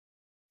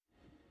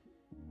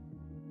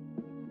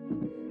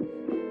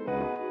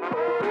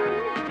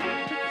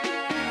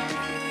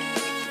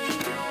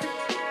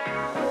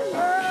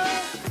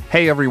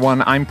Hey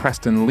everyone, I'm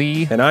Preston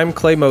Lee. And I'm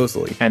Clay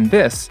Mosley. And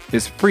this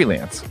is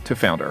Freelance to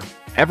Founder.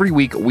 Every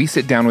week, we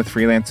sit down with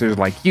freelancers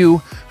like you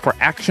for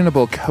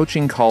actionable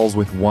coaching calls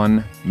with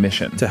one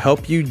mission: to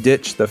help you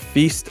ditch the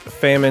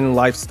feast-famine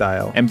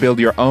lifestyle and build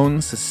your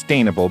own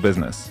sustainable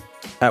business.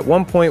 At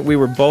one point, we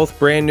were both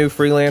brand new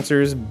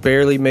freelancers,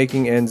 barely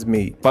making ends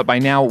meet. But by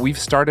now, we've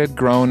started,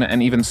 grown,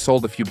 and even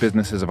sold a few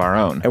businesses of our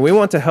own. And we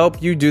want to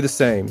help you do the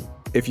same.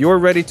 If you're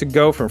ready to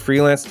go from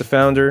freelance to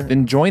founder,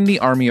 then join the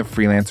army of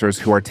freelancers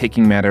who are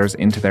taking matters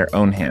into their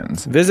own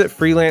hands. Visit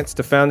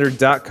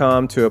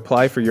freelancetofounder.com to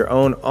apply for your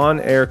own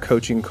on-air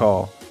coaching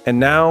call. And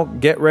now,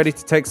 get ready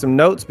to take some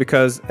notes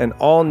because an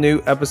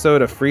all-new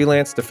episode of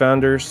Freelance to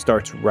Founder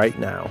starts right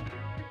now.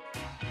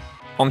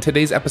 On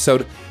today's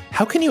episode,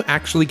 how can you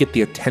actually get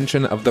the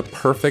attention of the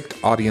perfect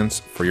audience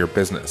for your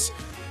business?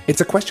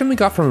 It's a question we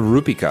got from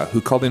Rupika, who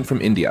called in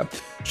from India.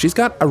 She's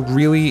got a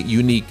really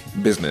unique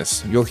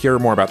business. You'll hear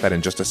more about that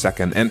in just a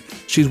second. And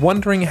she's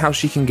wondering how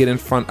she can get in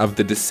front of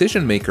the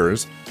decision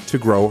makers to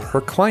grow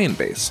her client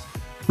base.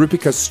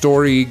 Rupika's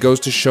story goes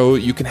to show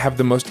you can have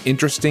the most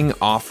interesting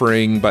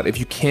offering, but if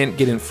you can't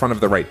get in front of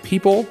the right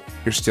people,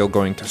 you're still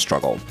going to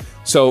struggle.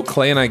 So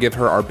Clay and I give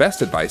her our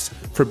best advice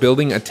for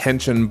building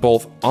attention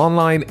both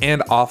online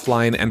and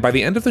offline. And by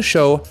the end of the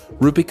show,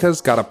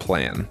 Rupika's got a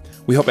plan.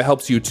 We hope it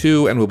helps you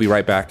too, and we'll be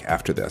right back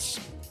after this.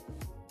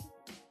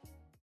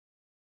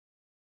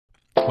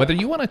 Whether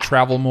you want to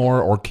travel more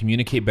or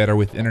communicate better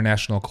with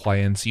international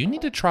clients, you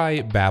need to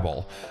try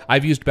Babbel.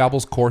 I've used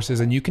Babbel's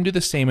courses, and you can do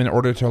the same in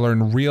order to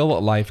learn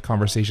real-life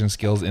conversation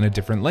skills in a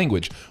different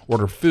language.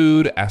 Order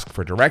food, ask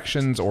for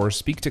directions, or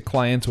speak to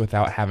clients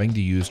without having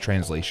to use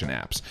translation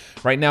apps.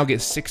 Right now, get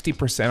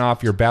 60%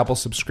 off your Babbel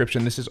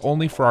subscription. This is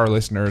only for our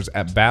listeners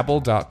at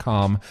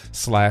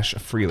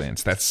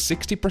babbel.com/freelance. That's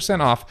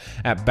 60% off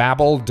at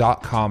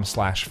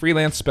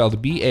babbel.com/freelance,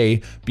 spelled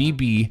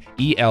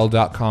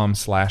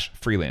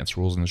BABBEL.com/freelance.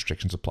 Rules and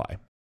restrictions apply.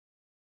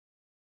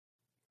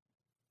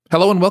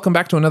 Hello and welcome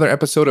back to another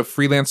episode of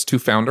Freelance to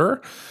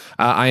Founder.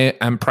 I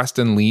am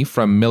Preston Lee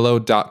from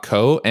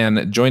Millo.co,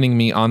 and joining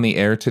me on the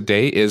air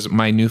today is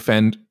my new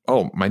friend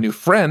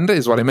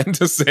is what I meant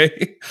to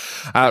say,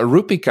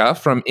 Rupika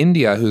from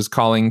India, who's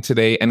calling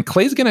today. And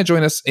Clay's going to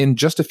join us in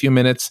just a few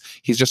minutes.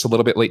 He's just a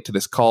little bit late to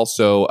this call,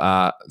 so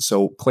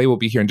Clay will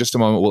be here in just a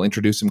moment. We'll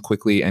introduce him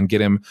quickly and get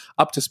him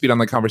up to speed on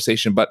the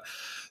conversation. But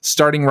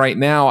starting right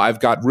now, I've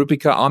got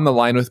Rupika on the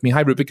line with me.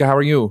 Hi, Rupika. How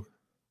are you?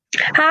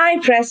 Hi,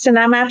 Preston.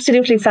 I'm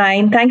absolutely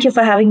fine. Thank you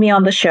for having me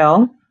on the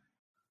show.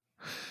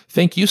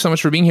 Thank you so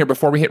much for being here.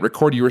 Before we hit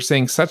record, you were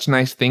saying such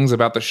nice things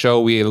about the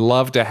show. We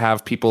love to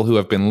have people who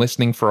have been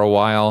listening for a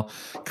while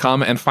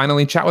come and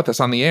finally chat with us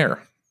on the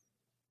air.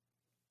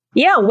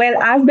 Yeah, well,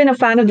 I've been a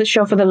fan of the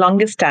show for the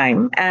longest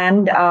time.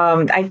 And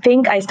I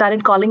think I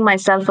started calling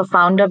myself a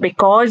founder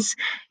because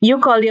you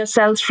call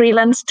yourselves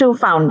Freelance to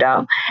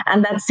Founder.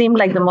 And that seemed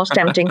like the most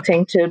tempting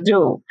thing to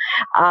do.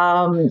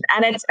 And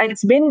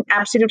it's been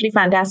absolutely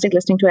fantastic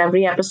listening to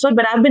every episode.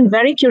 But I've been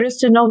very curious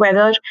to know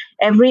whether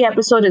every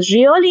episode is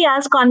really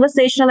as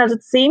conversational as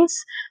it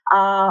seems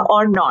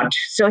or not.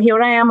 So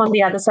here I am on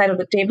the other side of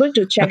the table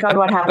to check out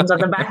what happens on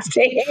the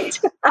backstage.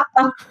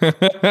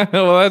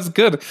 Well, that's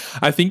good.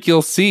 I think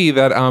you'll see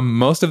that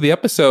most of the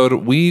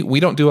episode, we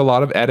don't do a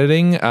lot of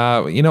editing.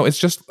 It's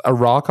just a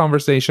raw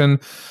conversation.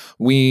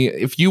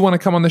 If you want to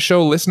come on the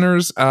show,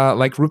 listeners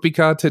like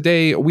Rupika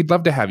today, we'd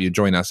love to have you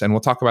join us. And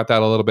we'll talk about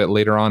that a little bit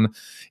later on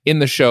in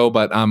the show.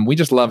 But we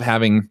just love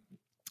having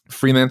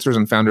freelancers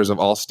and founders of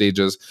all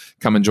stages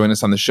come and join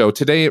us on the show.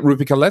 Today,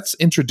 Rupika, let's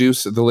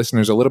introduce the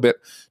listeners a little bit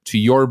to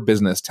your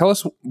business. Tell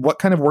us what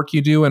kind of work you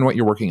do and what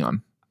you're working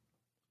on.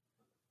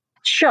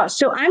 Sure.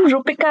 So I'm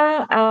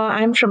Rupika.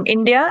 I'm from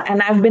India,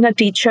 and I've been a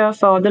teacher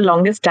for the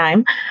longest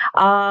time.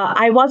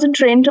 I wasn't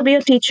trained to be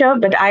a teacher,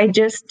 but I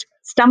just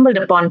stumbled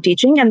upon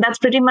teaching, and that's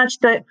pretty much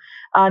the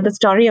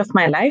story of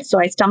my life. So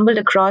I stumbled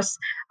across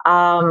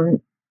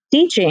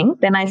teaching.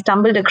 Then I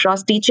stumbled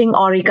across teaching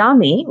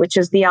origami, which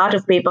is the art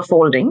of paper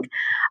folding.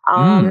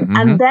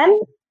 And then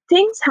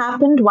things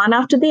happened one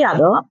after the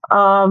other.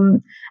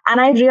 And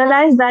I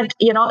realized that,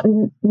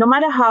 no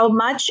matter how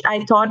much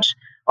I thought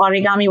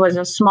origami was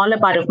a smaller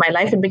part of my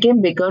life, it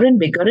became bigger and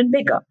bigger and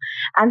bigger.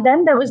 And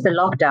then there was the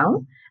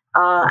lockdown.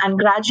 And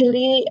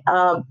gradually,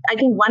 I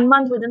think 1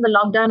 month within the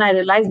lockdown, I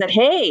realized that,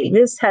 hey,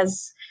 this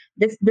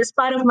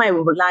part of my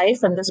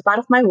life and this part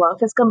of my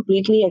work has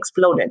completely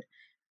exploded.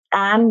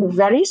 And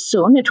very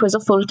soon, it was a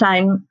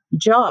full-time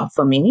job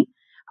for me.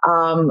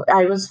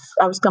 I was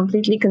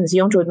completely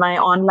consumed with my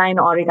online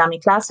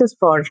origami classes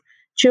for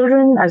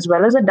children as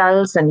well as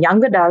adults and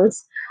young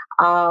adults.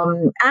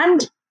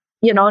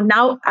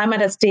 Now I'm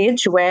at a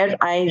stage where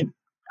I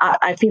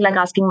feel like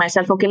asking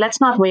myself, okay, let's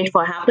not wait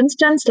for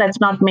happenstance.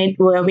 Let's not wait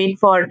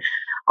for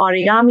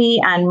origami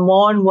and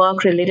more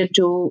work related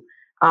to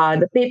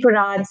the paper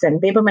arts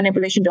and paper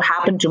manipulation to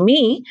happen to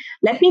me.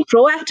 Let me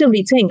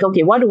proactively think,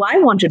 okay, what do I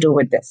want to do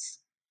with this?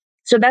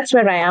 So that's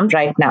where I am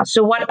right now.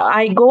 So what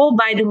I go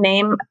by the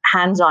name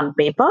Hands on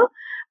Paper.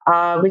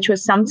 which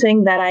was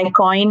something that I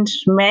coined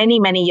many,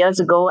 many years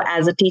ago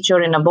as a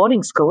teacher in a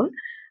boarding school,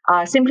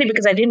 simply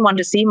because I didn't want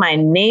to see my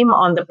name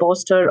on the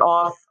poster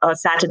of a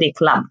Saturday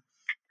club.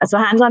 So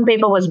Hands on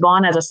Paper was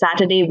born as a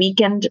Saturday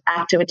weekend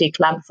activity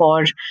club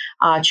for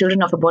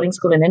children of a boarding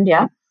school in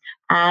India.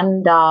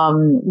 And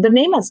the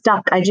name has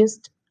stuck. I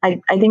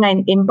think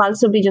I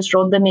impulsively just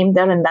wrote the name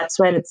there, and that's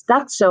where it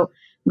stuck. So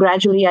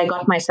gradually I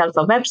got myself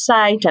a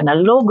website and a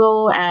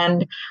logo,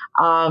 and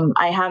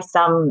I have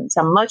some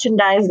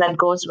merchandise that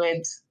goes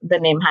with the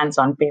name Hands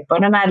on Paper,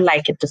 and I'd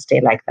like it to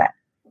stay like that.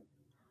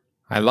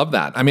 I love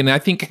that. I mean, I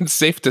think it's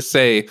safe to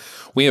say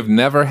we have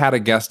never had a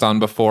guest on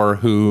before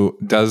who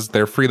does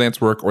their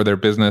freelance work or their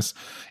business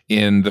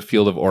in the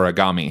field of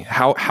origami.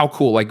 How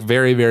cool, like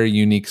very, very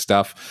unique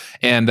stuff.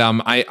 And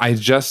I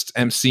just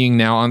am seeing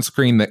now on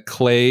screen that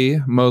Clay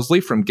Mosley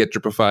from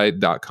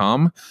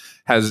GetDripified.com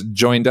has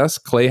joined us.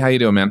 Clay, how you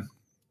doing, man?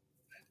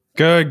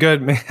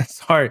 Good, man.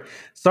 Sorry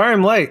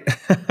I'm late,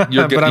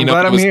 You're good. but I'm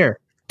glad I'm here.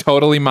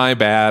 Totally my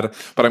bad,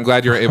 but I'm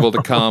glad you're able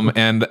to come.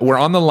 And we're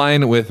on the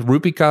line with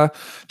Rupika,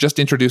 just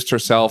introduced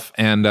herself,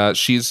 and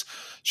she's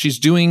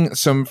doing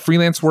some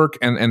freelance work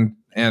and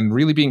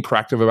really being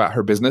proactive about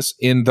her business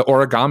in the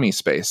origami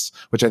space,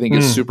 which I think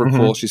is super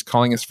cool. She's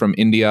calling us from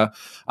India.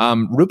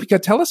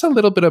 Rupika, tell us a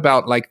little bit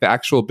about like the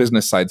actual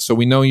business side. So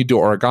we know you do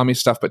origami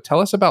stuff, but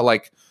tell us about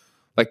like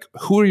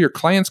who are your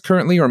clients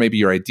currently, or maybe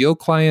your ideal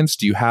clients?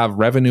 Do you have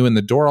revenue in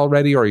the door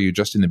already, or are you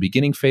just in the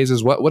beginning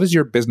phases? What does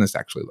your business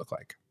actually look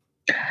like?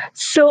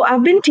 So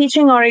I've been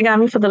teaching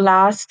origami for the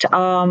last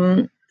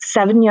 7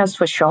 years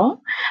for sure,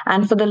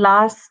 and for the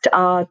last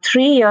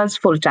 3 years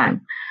full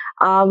time.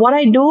 What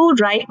I do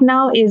right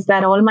now is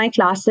that all my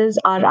classes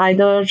are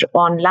either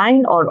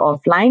online or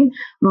offline.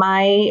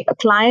 My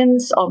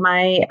clients or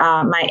my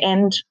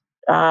end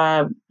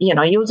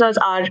users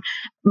are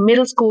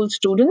middle school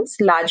students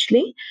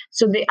largely.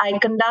 So I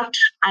conduct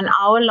an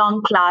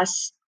hour-long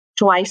class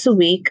twice a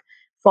week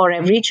for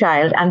every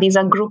child, and these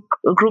are group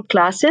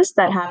classes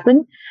that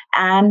happen.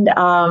 And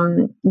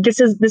this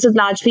is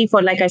largely for,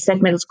 like I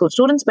said, middle school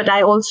students. But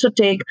I also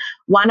take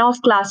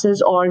one-off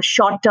classes or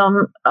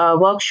short-term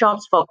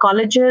workshops for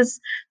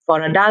colleges,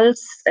 for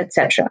adults,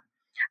 etc.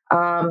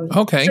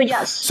 Okay. So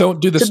yes. So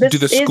do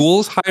the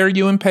schools hire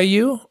you and pay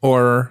you,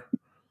 or?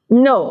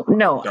 No.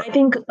 I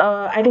think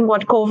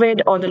what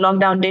COVID or the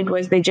lockdown did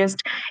was they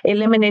just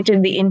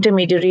eliminated the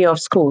intermediary of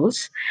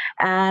schools,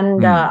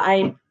 and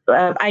I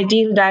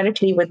deal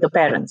directly with the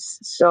parents.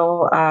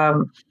 So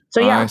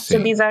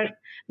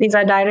these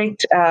are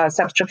direct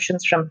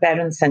subscriptions from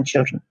parents and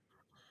children.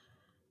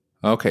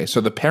 Okay,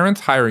 so the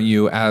parents hire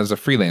you as a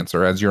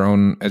freelancer, as your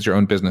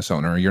own business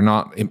owner. You're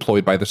not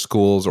employed by the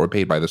schools or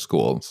paid by the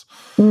schools.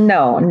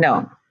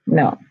 No.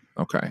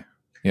 Okay,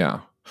 yeah.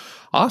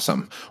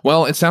 Awesome.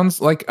 Well, it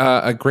sounds like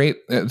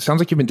it sounds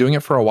like you've been doing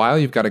it for a while.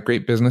 You've got a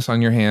great business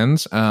on your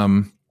hands.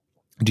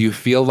 Do you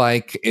feel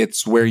like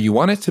it's where you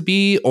want it to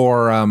be,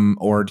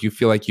 or do you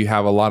feel like you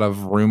have a lot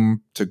of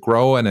room to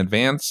grow and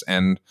advance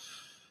and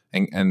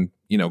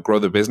grow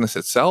the business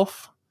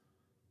itself?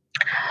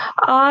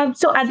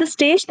 So at the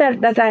stage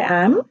that I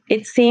am,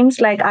 it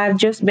seems like I've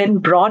just been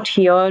brought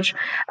here.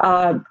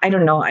 I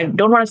don't know. I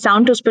don't want to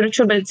sound too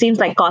spiritual, but it seems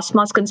like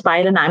cosmos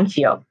conspired and I'm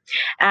here.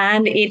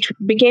 And it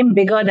became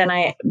bigger than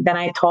I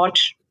thought,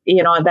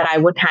 that I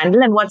would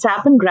handle. And what's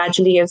happened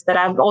gradually is that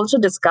I've also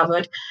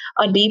discovered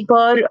a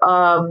deeper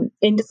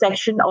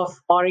intersection of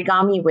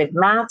origami with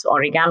maths,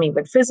 origami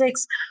with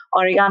physics,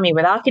 origami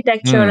with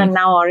architecture, and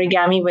now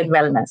origami with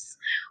wellness.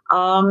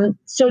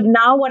 So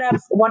now what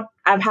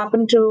I've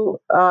happened to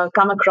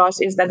come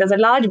across is that there's a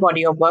large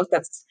body of work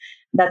that's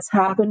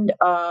happened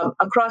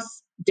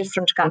across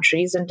different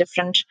countries and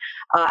different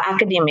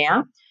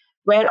academia,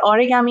 where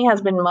origami has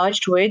been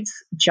merged with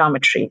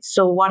geometry.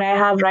 So what I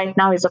have right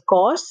now is a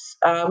course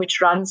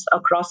which runs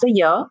across a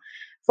year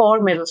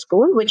for middle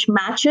school, which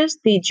matches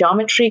the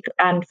geometry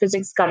and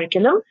physics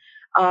curriculum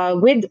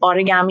with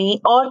origami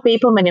or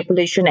paper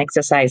manipulation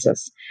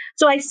exercises.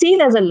 So I see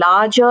there's a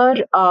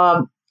larger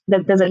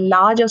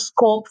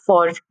scope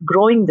for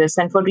growing this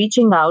and for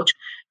reaching out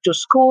to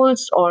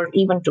schools or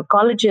even to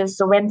colleges.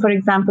 So when, for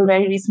example,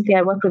 very recently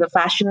I worked with a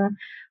fashion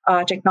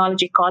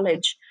technology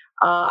college,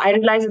 I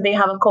realized that they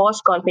have a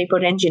course called paper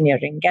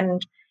engineering,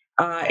 and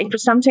it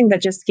was something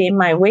that just came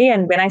my way.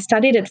 And when I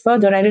studied it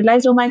further, I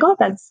realized, oh my God,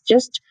 that's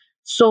just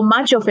so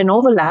much of an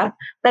overlap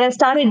that I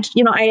started,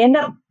 I end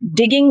up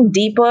digging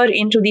deeper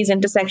into these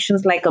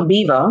intersections like a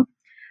beaver.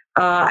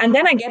 And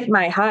then I get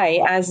my high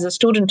as a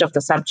student of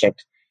the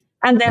subject.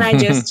 And then I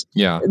just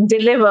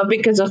deliver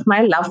because of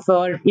my love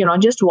for,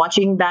 just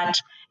watching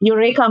that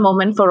eureka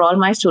moment for all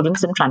my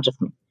students in front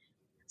of me.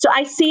 So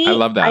I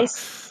love that.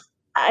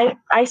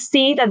 I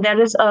see that there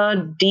is a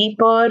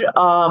deeper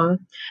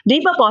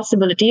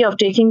possibility of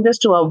taking this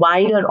to a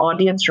wider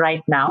audience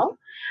right now.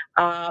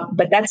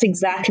 But that's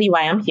exactly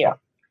why I'm here.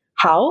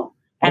 How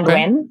and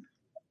when,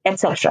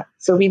 etc.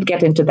 So we'll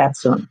get into that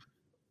soon.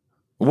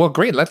 Well,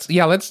 great. Let's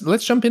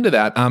jump into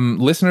that.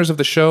 Listeners of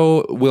the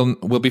show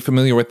will be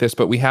familiar with this,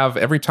 but we have,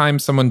 every time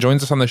someone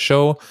joins us on the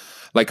show,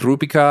 like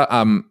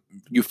Roopika,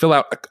 you fill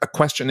out a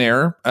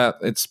questionnaire.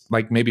 It's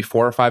like maybe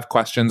 4 or 5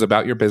 questions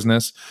about your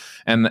business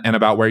and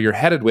about where you're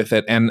headed with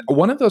it. And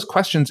one of those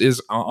questions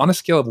is on a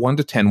scale of 1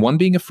 to 10, 1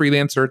 being a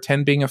freelancer,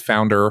 10 being a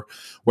founder,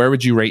 where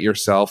would you rate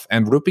yourself?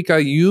 And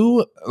Roopika,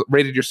 you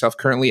rated yourself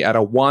currently at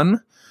a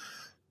 1,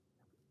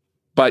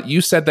 but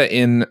you said that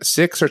in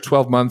 6 or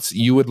 12 months,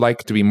 you would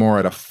like to be more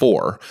at a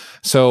 4.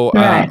 So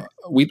Right.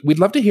 we'd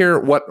love to hear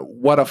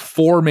what a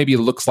 4 maybe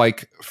looks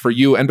like for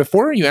you. And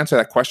before you answer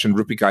that question,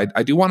 Roopika,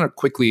 I do want to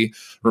quickly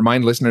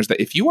remind listeners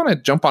that if you want to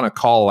jump on a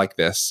call like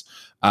this,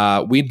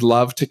 we'd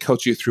love to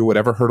coach you through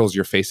whatever hurdles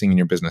you're facing in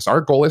your business.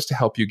 Our goal is to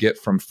help you get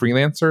from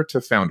freelancer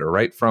to founder,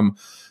 right? From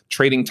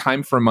trading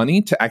time for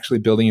money to actually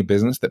building a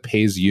business that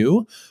pays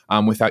you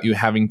without you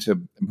having to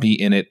be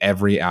in it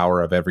every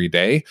hour of every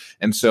day.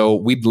 And so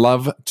we'd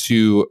love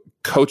to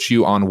coach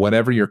you on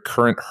whatever your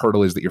current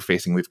hurdle is that you're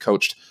facing. We've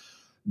coached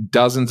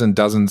dozens and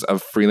dozens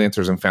of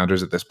freelancers and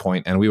founders at this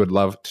point, and we would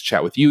love to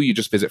chat with you. You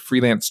just visit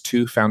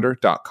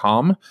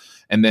freelance2founder.com,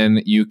 and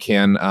then you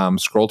can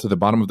scroll to the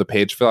bottom of the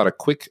page, fill out a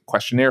quick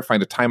questionnaire,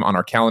 find a time on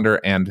our calendar,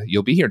 and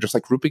you'll be here just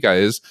like Roopika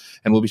is,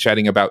 and we'll be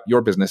chatting about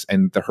your business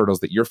and the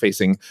hurdles that you're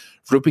facing.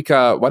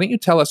 Roopika, why don't you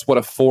tell us what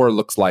a 4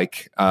 looks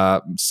like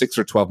 6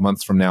 or 12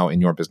 months from now in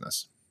your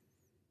business?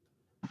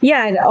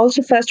 Yeah, I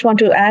also first want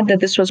to add that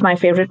this was my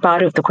favorite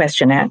part of the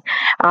questionnaire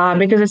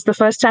because it's the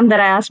first time that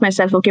I asked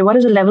myself, okay, what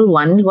is a level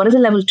 1? What is a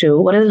level 2?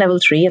 What is a level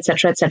 3, et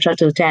cetera,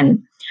 till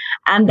 10?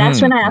 And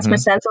that's when I asked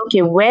myself,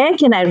 okay, where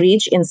can I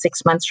reach in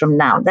 6 months from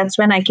now? That's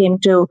when I came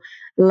to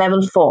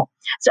level 4.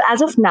 So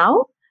as of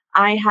now,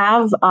 I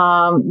have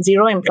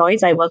 0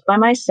 employees. I work by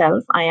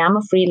myself. I am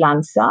a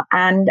freelancer.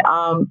 And,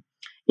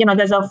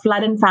 there's a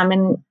flood and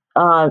famine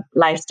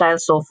lifestyle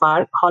so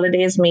far.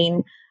 Holidays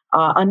mean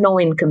a no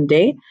income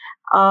day.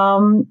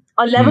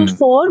 A level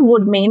 4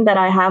 would mean that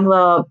I have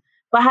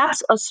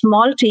perhaps a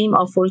small team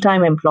of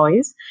full-time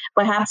employees,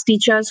 perhaps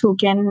teachers who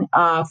can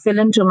fill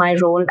into my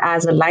role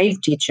as a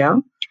live teacher,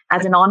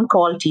 as an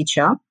on-call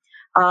teacher.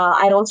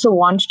 I'd also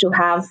want to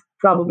have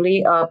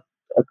probably a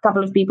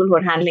couple of people who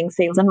are handling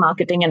sales and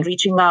marketing and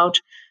reaching out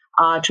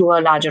to a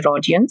larger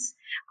audience.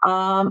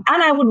 And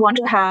I would want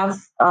to have,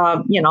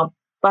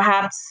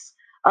 perhaps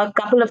a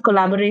couple of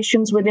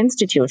collaborations with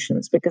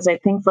institutions, because I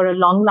think for a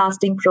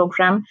long-lasting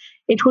program,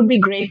 it would be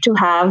great to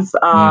have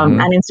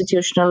an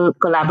institutional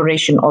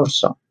collaboration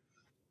also.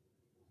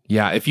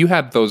 Yeah, if you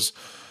had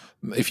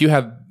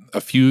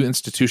a few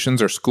institutions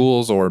or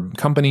schools or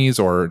companies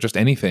or just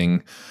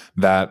anything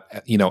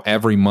that,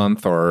 every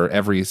month or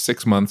every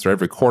 6 months or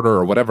every quarter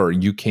or whatever,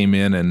 you came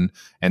in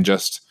and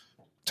just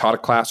taught a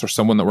class, or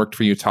someone that worked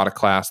for you taught a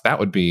class, that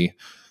would be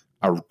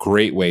a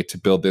great way to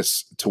build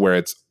this to where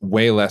it's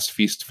way less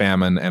feast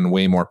famine and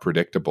way more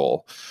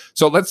predictable.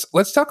 So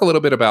let's talk a little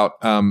bit about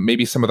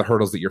maybe some of the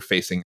hurdles that you're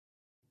facing.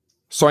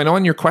 So I know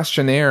in your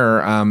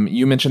questionnaire,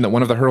 you mentioned that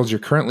one of the hurdles you're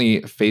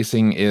currently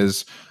facing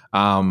is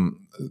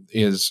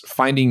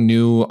finding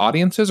new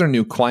audiences or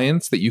new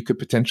clients that you could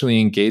potentially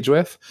engage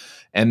with.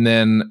 And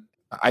then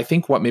I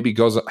think what maybe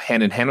goes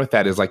hand in hand with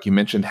that is, like you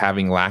mentioned,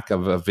 having lack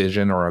of a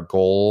vision or a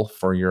goal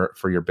for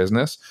your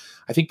business.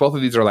 I think both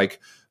of these are like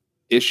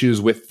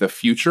issues with the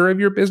future of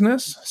your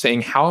business,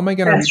 saying, how am I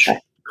going to reach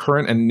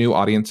current and new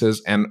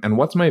audiences? And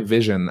what's my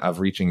vision of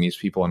reaching these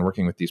people and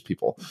working with these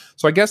people?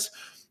 So I guess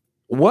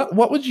what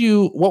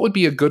would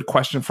be a good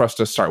question for us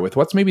to start with?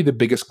 What's maybe the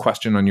biggest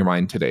question on your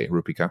mind today,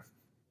 Roopika?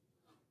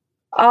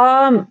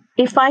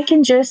 If I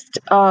can just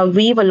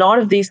weave a lot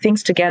of these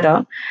things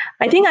together,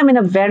 I think I'm in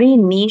a very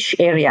niche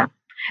area.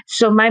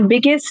 So my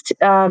biggest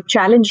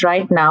challenge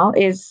right now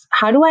is,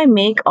 how do I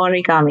make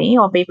origami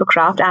or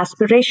papercraft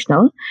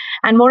aspirational?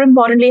 And more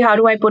importantly, how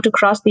do I put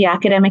across the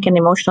academic and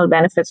emotional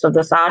benefits of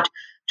this art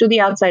to the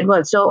outside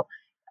world? So,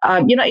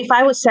 if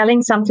I was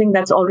selling something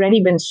that's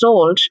already been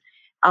sold,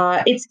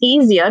 it's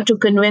easier to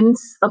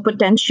convince a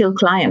potential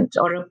client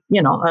or,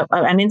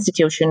 an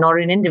institution or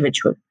an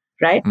individual,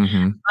 right?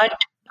 But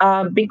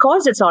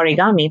because it's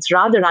origami, it's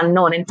rather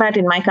unknown. In fact,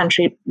 in my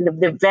country,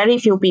 there are very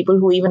few people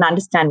who even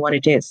understand what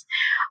it is.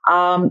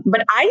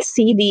 But I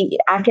see the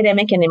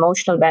academic and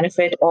emotional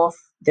benefit of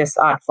this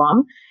art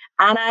form.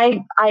 And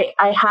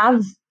I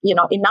have,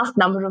 enough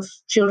number of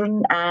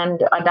children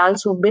and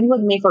adults who've been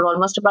with me for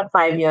almost about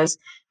 5 years,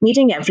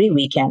 meeting every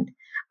weekend.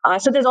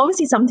 So there's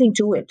obviously something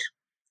to it.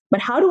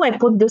 But how do I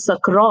put this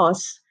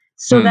across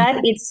so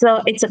that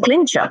it's a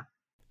clincher?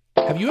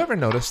 Have you ever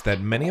noticed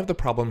that many of the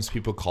problems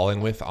people call in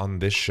with on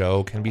this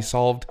show can be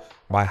solved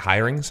by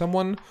hiring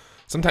someone?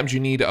 Sometimes you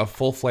need a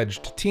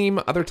full-fledged team,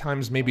 other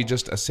times maybe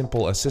just a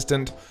simple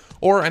assistant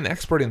or an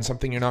expert in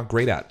something you're not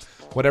great at.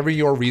 Whatever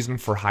your reason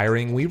for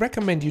hiring, we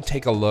recommend you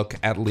take a look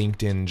at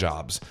LinkedIn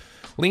Jobs.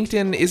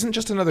 LinkedIn isn't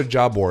just another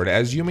job board.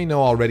 As you may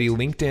know already,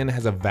 LinkedIn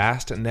has a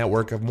vast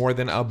network of more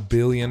than 1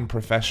 billion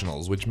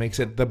professionals, which makes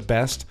it the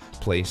best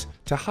place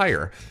to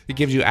hire. It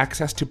gives you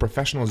access to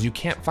professionals you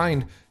can't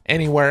find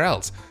anywhere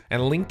else.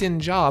 And LinkedIn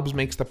Jobs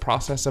makes the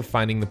process of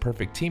finding the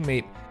perfect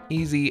teammate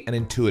easy and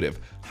intuitive.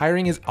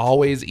 Hiring is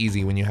always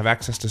easy when you have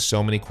access to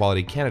so many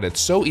quality candidates.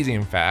 So easy,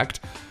 in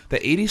fact,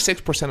 that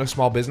 86% of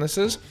small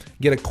businesses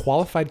get a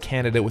qualified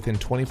candidate within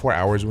 24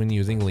 hours when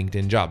using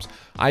LinkedIn Jobs.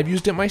 I've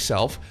used it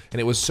myself, and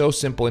it was so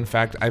simple. In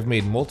fact, I've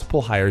made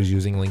multiple hires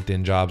using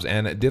LinkedIn Jobs.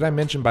 And did I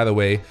mention, by the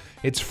way,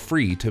 it's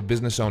free to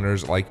business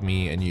owners like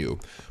me and you.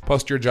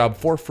 Post your job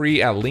for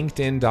free at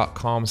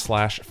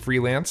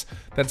linkedin.com/freelance.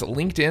 That's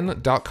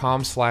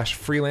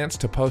linkedin.com/freelance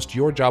to post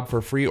your job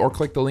for free, or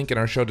click the link in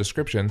our show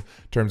description.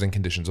 Terms and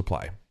conditions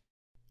apply.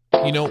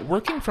 You know,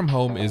 working from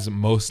home is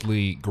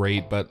mostly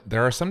great, but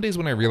there are some days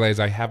when I realize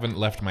I haven't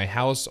left my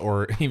house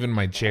or even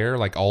my chair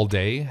like all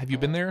day. Have you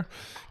been there?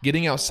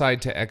 Getting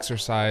outside to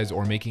exercise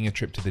or making a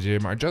trip to the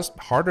gym are just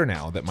harder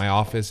now that my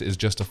office is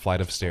just a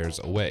flight of stairs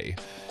away.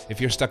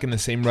 If you're stuck in the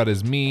same rut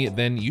as me,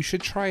 then you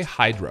should try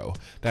Hydrow.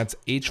 That's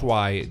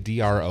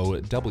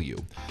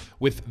HYDROW.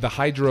 With the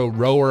Hydrow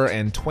rower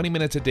and 20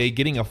 minutes a day,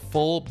 getting a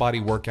full body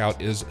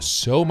workout is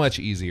so much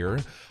easier.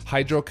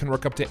 Hydrow can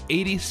work up to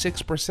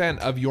 86%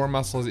 of your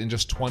muscles in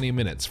just 20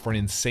 minutes for an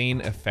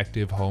insane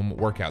effective home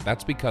workout.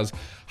 That's because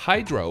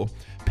Hydrow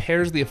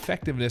pairs the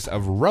effectiveness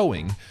of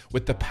rowing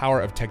with the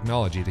power of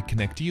technology to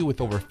connect you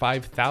with over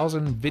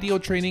 5,000 video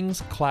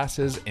trainings,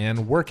 classes, and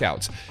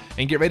workouts.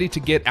 And get ready to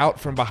get out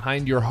from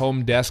behind your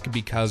home desk,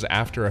 because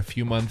after a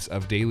few months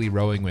of daily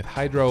rowing with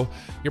Hydrow,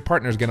 your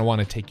partner's going to want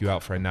to take you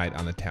out for a night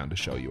on the town to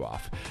show you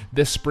off.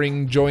 This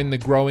spring, join the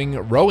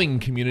growing rowing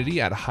community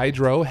at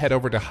Hydrow. Head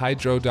over to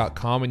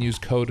hydrow.com and use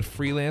code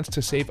FREELANCE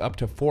to save up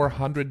to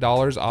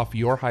 $400 off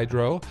your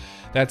Hydrow.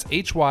 That's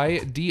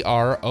HYDROW.com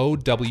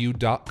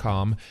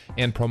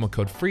and promo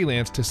code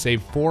FREELANCE to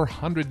save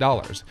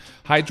 $400.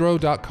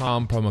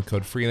 Hydrow.com, promo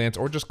code FREELANCE,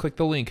 or just click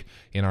the link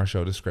in our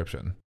show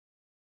description.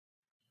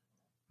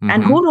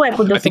 And who do I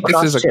put this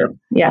across to?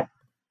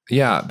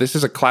 Yeah, this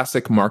is a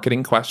classic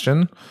marketing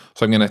question.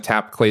 So I'm going to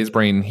tap Clay's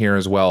brain here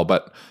as well.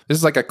 But this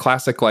is like a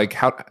classic, like,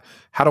 how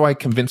do I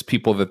convince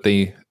people that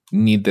they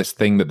need this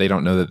thing that they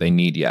don't know that they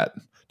need yet?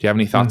 Do you have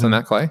any thoughts on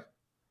that, Clay?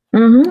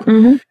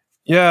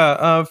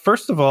 Yeah.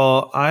 First of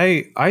all,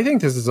 I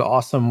think this is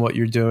awesome what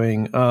you're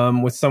doing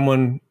with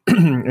someone.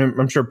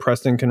 I'm sure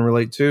Preston can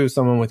relate to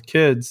someone with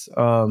kids.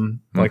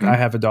 Like I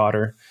have a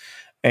daughter,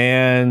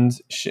 and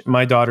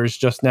my daughter's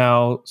just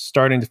now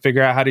starting to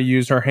figure out how to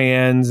use her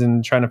hands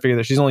and trying to figure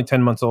that she's only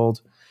 10 months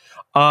old.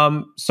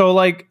 So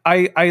like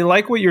I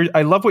like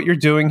I love what you're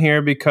doing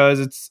here,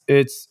 because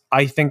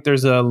I think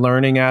there's a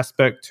learning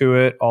aspect to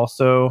it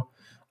also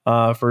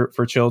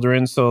for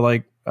children. So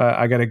like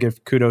I got to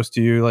give kudos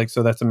to you. Like,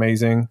 so that's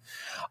amazing.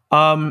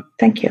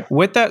 Thank you.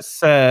 With that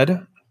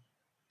said,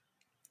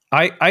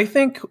 I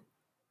think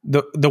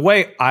the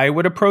way I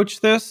would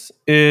approach this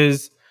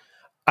is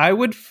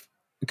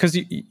because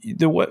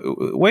the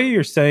way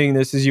you're saying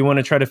this is you want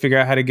to try to figure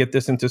out how to get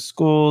this into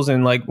schools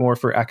and like more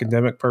for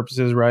academic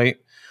purposes, right?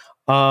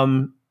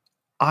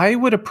 I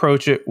would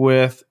approach it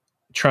with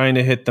trying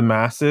to hit the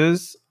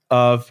masses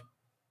of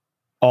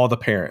all the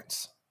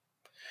parents.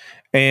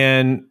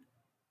 And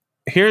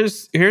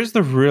here's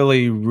the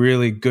really,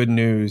 really good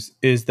news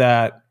is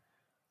that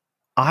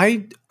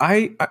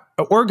origami's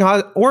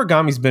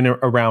been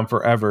around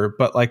forever,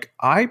 but like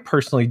I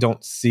personally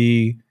don't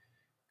see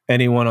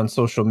anyone on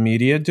social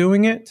media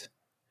doing it.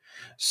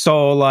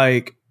 So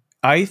like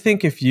I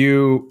think if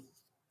you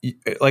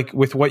like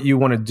with what you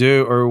want to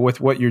do or with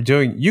what you're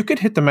doing, you could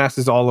hit the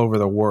masses all over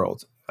the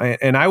world.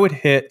 And I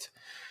would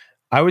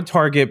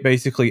target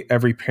basically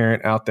every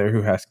parent out there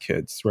who has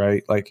kids,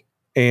 right? Like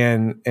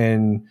and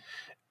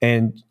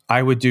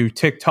I would do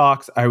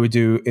TikToks, I would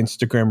do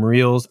Instagram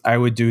Reels, I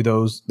would do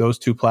those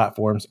two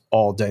platforms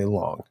all day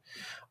long.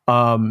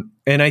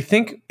 And I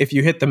think if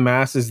you hit the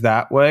masses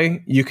that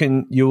way,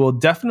 you will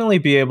definitely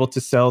be able to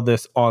sell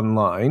this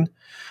online.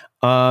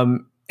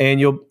 And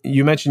you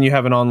mentioned you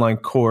have an online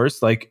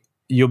course, like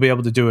you'll be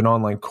able to do an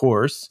online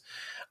course.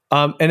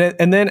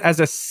 And then as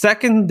a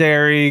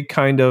secondary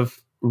kind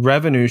of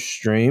revenue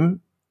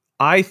stream,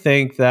 I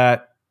think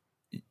that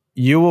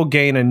you will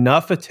gain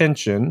enough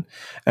attention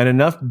and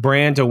enough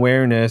brand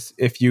awareness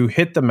if you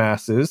hit the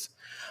masses,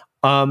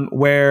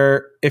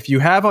 where if you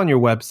have on your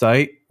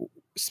website,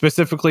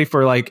 specifically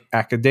for like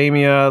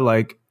academia,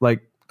 like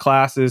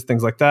classes,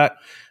 things like that,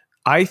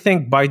 I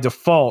think by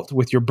default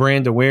with your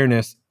brand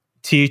awareness,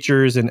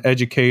 teachers and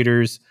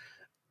educators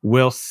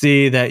will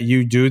see that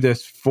you do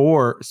this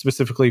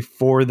specifically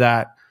for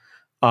that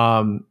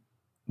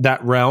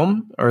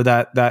realm or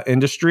that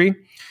industry.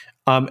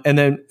 And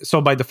then, so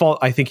by default,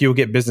 I think you'll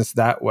get business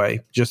that way,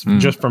 just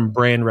from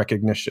brand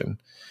recognition.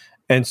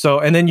 And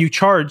then you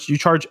charge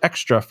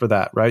extra for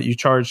that, right? You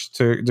charge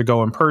to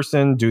go in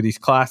person, do these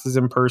classes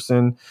in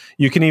person.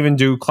 You can even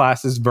do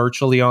classes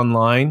virtually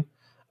online,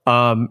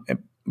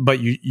 but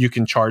you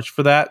can charge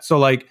for that. So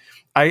like,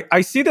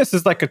 I see this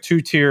as like a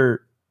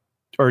 2-tier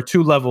or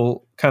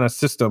 2-level kind of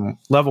system.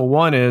 Level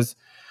 1 is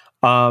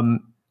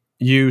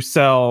you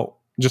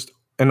sell just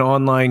an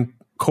online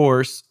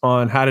course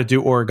on how to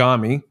do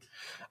origami.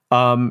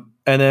 And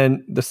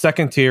then the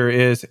second tier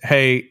is,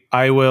 hey,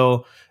 I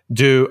will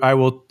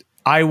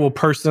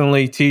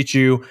personally teach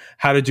you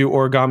how to do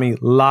origami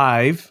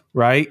live,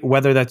 right?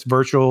 Whether that's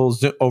virtual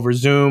over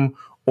Zoom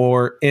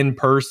or in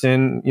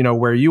person,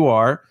 where you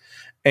are,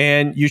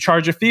 and you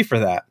charge a fee for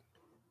that.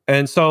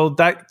 And so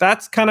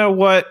that's kind of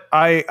what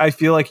I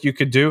feel like you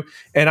could do.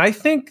 And I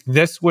think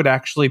this would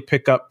actually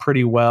pick up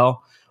pretty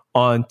well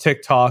on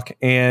TikTok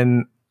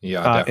and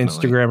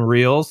Instagram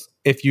Reels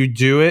if you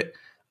do it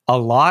a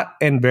lot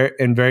and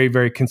very,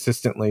 very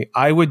consistently.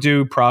 I would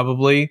do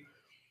probably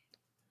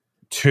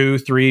 2,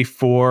 3,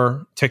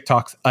 4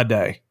 TikToks a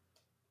day.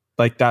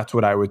 Like that's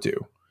what I would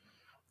do.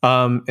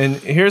 And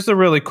here's the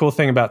really cool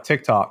thing about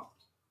TikTok.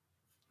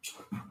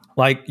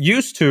 Like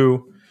used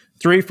to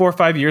 3, 4,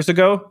 5 years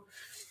ago,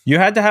 you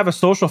had to have a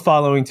social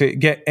following to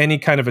get any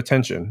kind of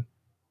attention,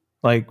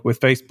 like with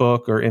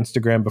Facebook or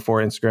Instagram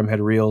before Instagram had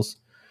Reels.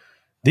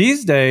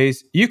 These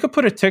days, you could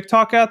put a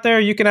TikTok out there.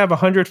 You can have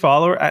 100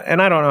 followers,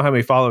 and I don't know how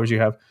many followers you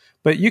have,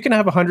 but you can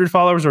have 100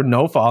 followers or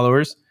no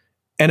followers,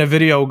 and a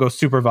video will go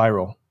super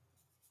viral.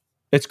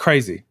 It's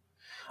crazy.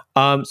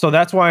 So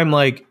that's why I'm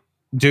like,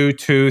 do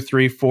 2,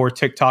 3, 4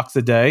 TikToks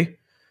a day.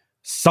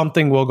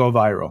 Something will go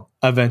viral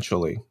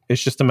eventually.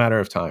 It's just a matter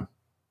of time.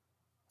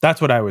 That's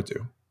what I would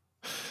do.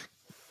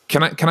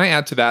 Can I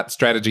add to that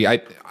strategy?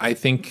 I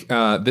think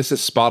this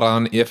is spot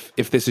on if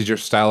this is your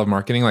style of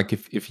marketing. Like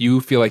if you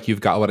feel like you've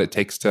got what it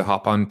takes to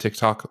hop on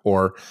TikTok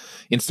or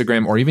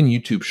Instagram or even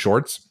YouTube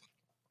Shorts.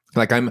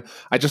 Like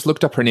I just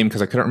looked up her name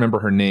because I couldn't remember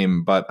her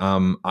name, but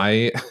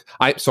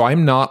so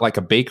I'm not like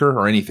a baker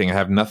or anything. I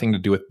have nothing to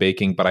do with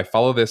baking, but I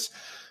follow this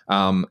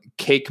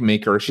cake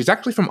maker. She's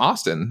actually from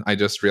Austin. I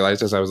just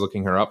realized as I was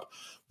looking her up.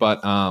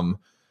 But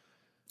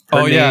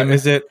her name,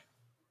 is it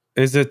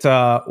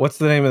what's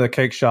the name of the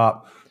cake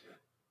shop?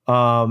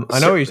 I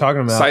know what you're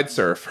talking about.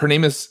 Sidesurf. Her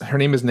name is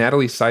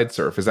Natalie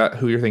Sidesurf. Is that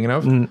who you're thinking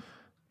of?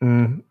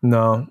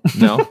 No.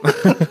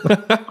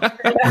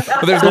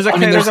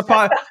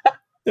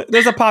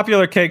 There's a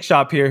popular cake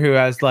shop here who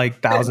has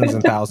like thousands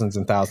and thousands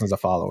and thousands of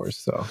followers.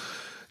 So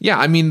yeah,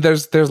 I mean,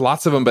 there's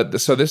lots of them.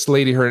 But so this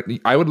lady,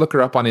 I would look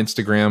her up on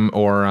Instagram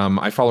or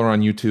I follow her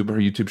on YouTube.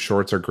 Her YouTube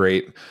Shorts are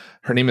great.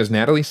 Her name is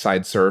Natalie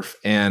Sidesurf,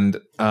 and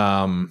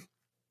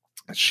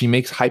she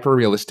makes hyper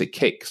realistic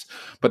cakes.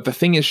 But the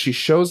thing is, she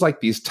shows like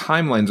these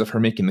timelines of her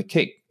making the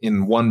cake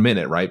in 1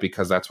 minute, right?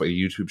 Because that's what a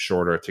YouTube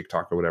short or a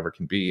TikTok or whatever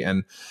can be.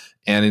 And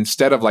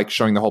instead of like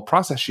showing the whole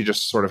process, she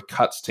just sort of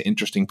cuts to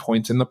interesting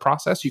points in the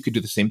process. You could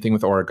do the same thing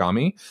with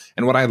origami.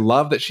 And what I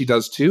love that she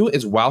does too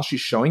is while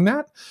she's showing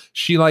that,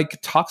 she like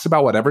talks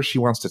about whatever she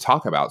wants to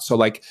talk about. So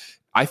like,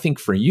 I think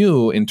for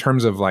you, in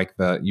terms of like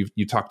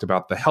you talked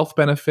about the health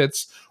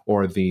benefits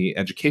or the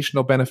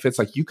educational benefits,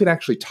 like you could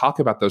actually talk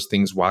about those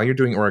things while you're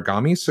doing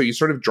origami. So you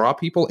sort of draw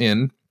people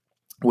in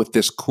with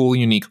this cool,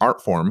 unique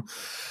art form,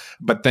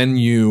 but then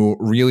you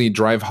really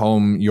drive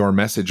home your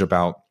message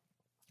about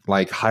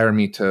like hire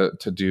me to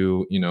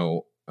do,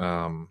 to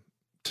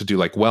do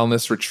like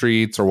wellness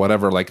retreats or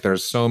whatever. Like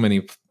there's so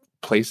many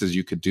places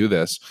you could do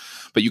this,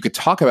 but you could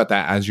talk about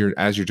that as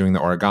you're doing the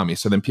origami.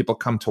 So then people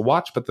come to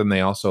watch, but then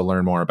they also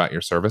learn more about your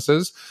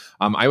services.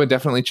 I would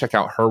definitely check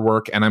out her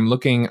work. And I'm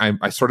looking,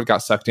 I sort of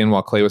got sucked in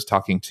while Clay was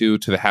talking to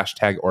the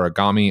hashtag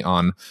origami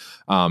on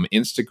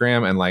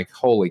Instagram, and like,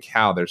 holy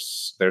cow,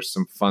 there's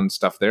some fun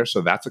stuff there.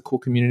 So that's a cool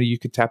community you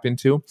could tap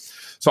into.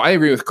 So I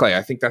agree with Clay.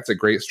 I think that's a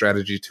great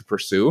strategy to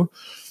pursue.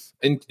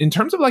 In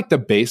terms of like the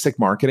basic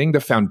marketing, the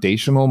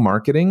foundational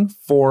marketing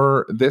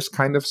for this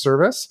kind of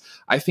service,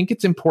 I think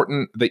it's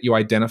important that you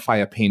identify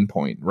a pain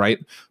point, right?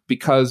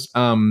 Because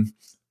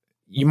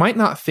you might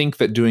not think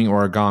that doing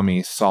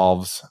origami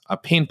solves a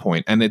pain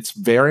point, and it's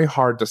very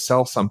hard to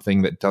sell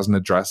something that doesn't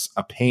address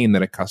a pain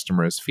that a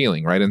customer is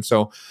feeling, right? And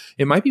so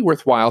it might be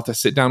worthwhile to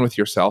sit down with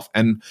yourself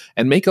and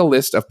make a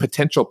list of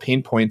potential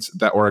pain points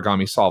that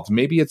origami solves.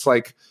 Maybe it's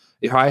like,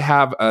 if I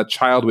have a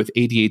child with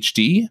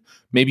ADHD,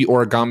 maybe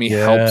origami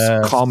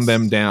helps calm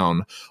them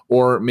down.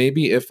 Or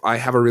maybe if I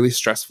have a really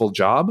stressful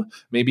job,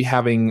 maybe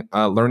having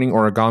learning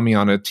origami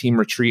on a team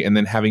retreat and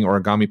then having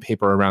origami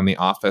paper around the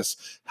office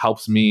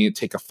helps me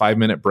take a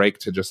 5-minute break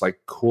to just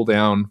like cool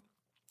down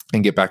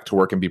and get back to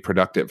work and be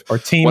productive. Or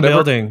team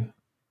building.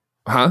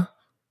 Huh?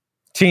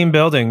 Team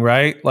building,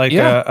 right? Like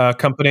a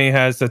company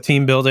has a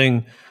team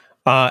building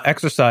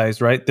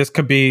exercise, right? This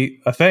could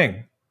be a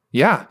thing.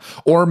 Yeah.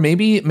 Or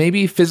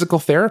maybe physical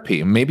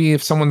therapy. Maybe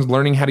if someone's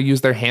learning how to use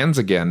their hands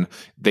again,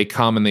 they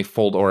come and they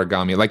fold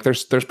origami. Like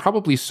there's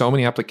probably so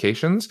many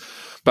applications,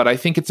 but I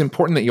think it's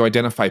important that you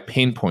identify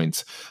pain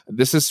points.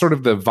 This is sort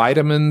of the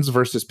vitamins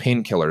versus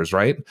painkillers,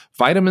 right?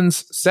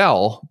 Vitamins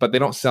sell, but they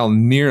don't sell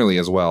nearly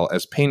as well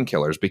as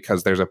painkillers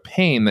because there's a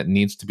pain that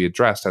needs to be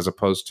addressed, as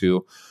opposed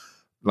to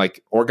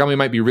like origami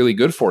might be really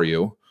good for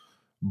you,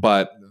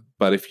 but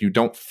if you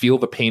don't feel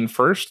the pain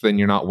first, then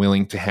you're not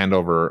willing to hand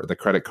over the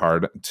credit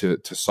card to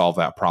solve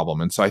that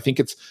problem. And so I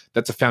think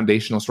that's a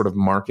foundational sort of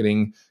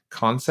marketing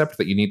concept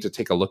that you need to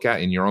take a look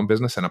at in your own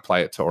business and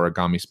apply it to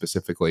origami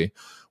specifically.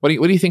 What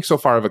do you think so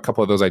far of a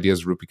couple of those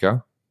ideas,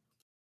 Rupika?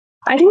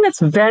 I think that's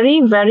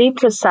very, very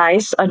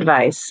precise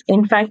advice.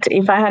 In fact,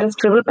 if I had a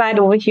scribble pad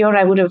over here,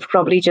 I would have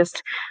probably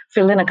just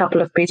filled in a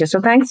couple of pages.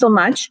 So thanks so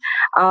much.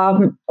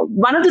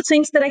 One of the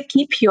things that I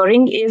keep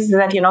hearing is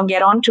that,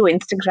 get onto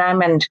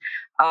Instagram and,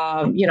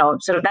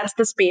 sort of that's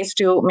the space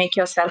to make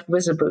yourself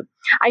visible.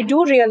 I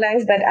do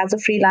realize that as a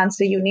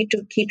freelancer, you need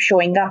to keep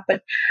showing up.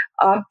 But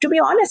to be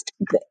honest,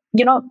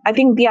 I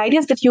think the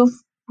ideas that you've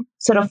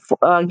sort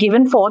of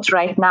given forth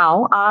right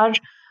now are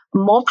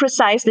more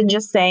precise than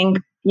just saying,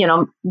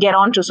 get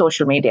onto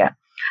social media.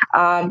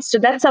 So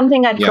that's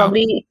something I'd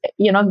probably,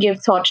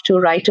 give thought to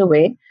right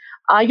away.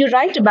 You're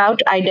right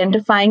about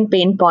identifying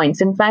pain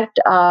points. In fact,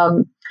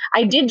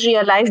 I did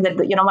realize that,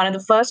 one of the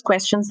first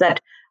questions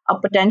that a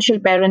potential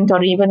parent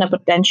or even a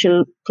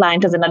potential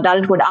client as an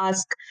adult would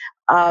ask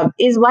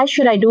is, why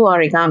should I do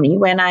origami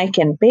when I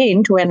can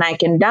paint, when I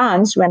can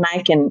dance, when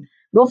I can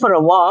go for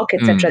a walk,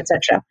 etc.,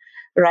 etc.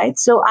 Right?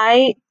 So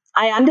I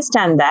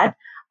understand that.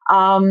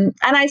 And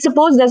I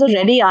suppose there's a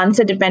ready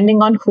answer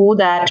depending on who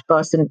that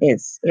person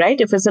is, right?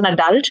 If it's an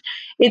adult,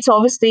 it's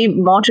obviously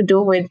more to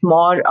do with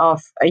more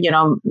of,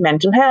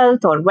 mental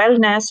health or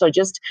wellness or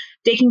just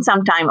taking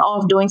some time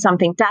off, doing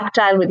something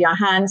tactile with your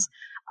hands.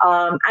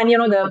 And,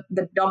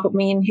 the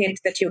dopamine hit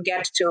that you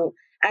get to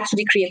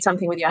actually create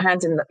something with your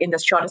hands in the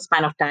shortest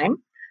span of time.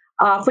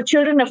 For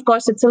children, of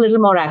course, it's a little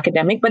more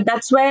academic, but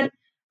that's where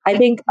I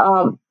think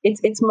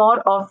it's more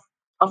of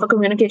a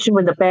communication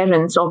with the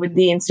parents or with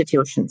the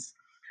institutions.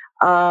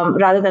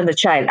 Rather than the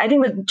child. I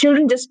think the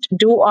children just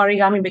do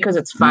origami because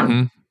it's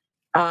fun.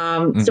 So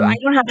I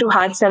don't have to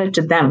hard sell it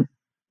to them.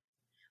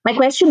 My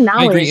question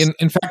now is...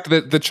 In fact,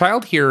 the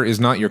child here is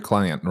not your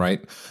client,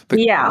 right?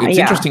 It's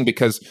interesting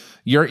because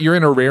you're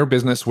in a rare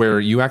business where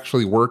you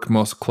actually work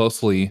most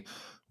closely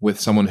with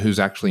someone who's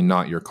actually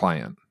not your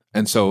client.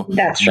 And so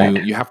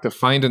you have to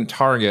find and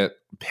target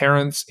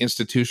parents,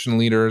 institution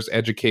leaders,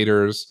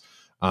 educators,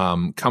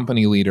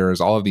 company leaders,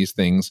 all of these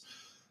things.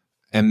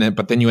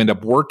 But then you end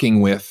up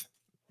working with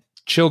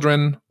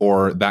children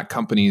or that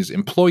company's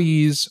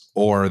employees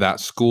or that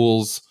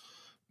school's,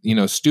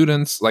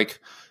 students.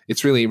 Like,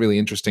 it's really, really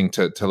interesting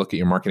to look at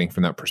your marketing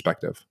from that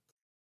perspective.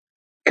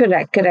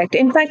 Correct.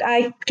 In fact,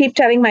 I keep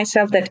telling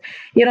myself that,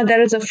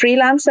 there is a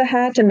freelancer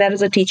hat and there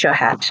is a teacher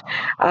hat.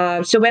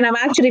 So when I'm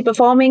actually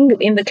performing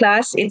in the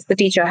class, it's the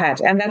teacher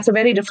hat. And that's a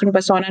very different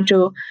persona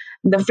to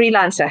the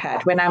freelancer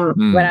hat when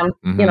I'm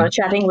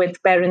chatting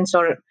with parents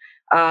or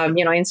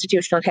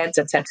institutional heads,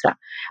 etc.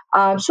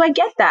 So I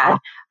get that.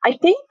 I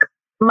think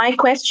my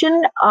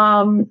question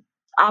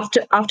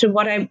after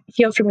what I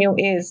hear from you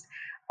is,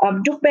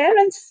 do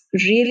parents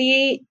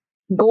really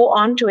go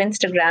on to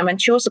Instagram and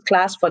choose a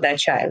class for their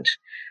child?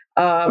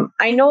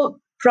 I know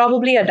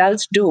probably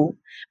adults do,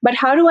 but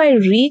how do I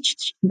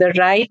reach the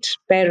right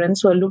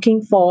parents who are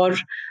looking for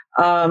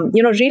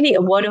really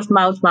a word of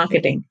mouth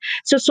marketing?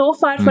 So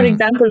far, for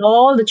example,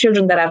 all the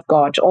children that I've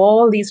got,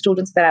 all these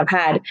students that I've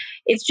had,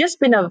 it's just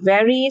been a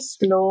very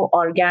slow,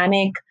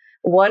 organic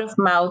word of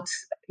mouth,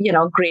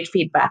 great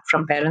feedback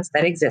from parents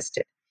that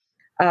existed.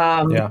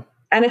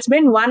 And it's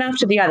been one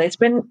after the other. It's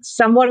been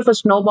somewhat of a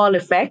snowball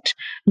effect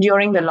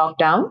during the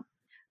lockdown.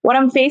 What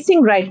I'm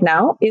facing right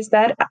now is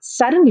that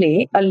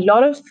suddenly a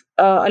lot of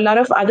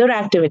other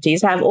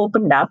activities have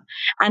opened up,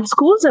 and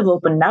schools have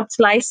opened up,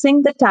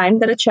 slicing the time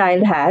that a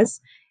child has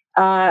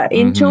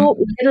into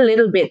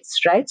little bits,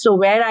 right? So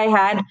where I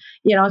had,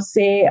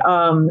 say,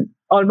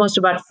 almost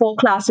about 4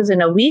 classes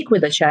in a week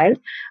with a child,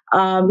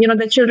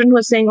 the children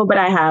were saying, oh, but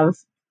I have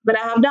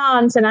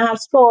dance and I have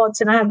sports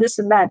and I have this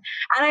and that.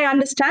 And I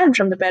understand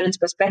from the parents'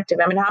 perspective.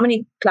 I mean, how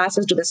many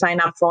classes do they sign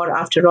up for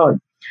after all?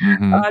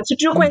 So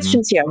 2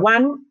 questions here.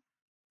 One,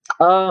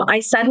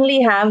 I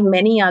suddenly have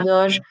many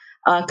other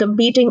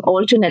competing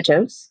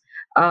alternatives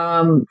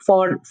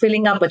for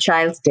filling up a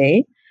child's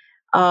day.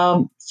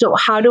 So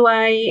how do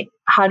I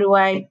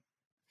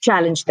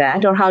challenge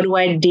that, or how do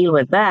I deal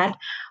with that?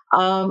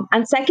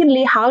 And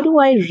secondly, how do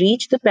I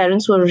reach the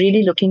parents who are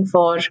really looking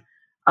for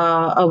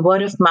a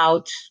word of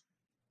mouth,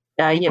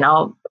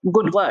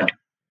 good word?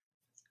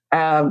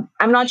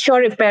 I'm not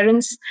sure if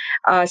parents,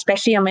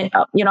 especially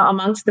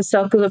amongst the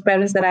circle of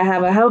parents that I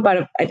have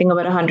about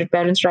 100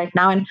 parents right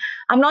now, and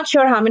I'm not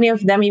sure how many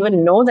of them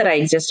even know that I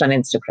exist on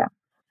Instagram.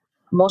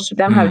 Most of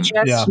them have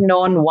just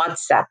known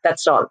WhatsApp.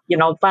 That's all.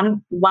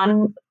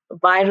 One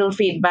viral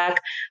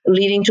feedback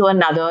leading to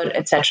another,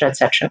 etc.,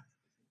 etc.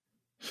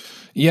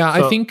 Yeah,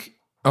 I think.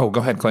 Oh,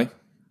 go ahead, Clay.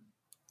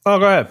 Oh,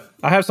 go ahead.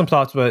 I have some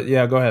thoughts, but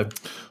yeah, go ahead.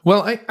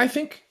 Well, I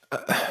think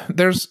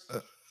there's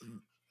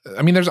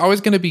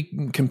always going to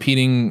be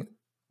competing.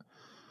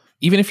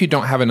 Even if you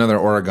don't have another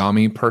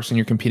origami person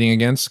you're competing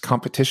against,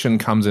 competition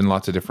comes in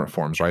lots of different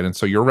forms, right? And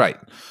so you're right.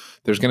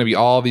 There's going to be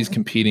all these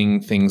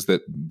competing things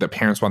that the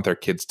parents want their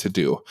kids to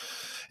do.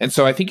 And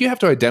so I think you have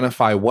to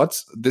identify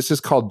this is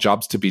called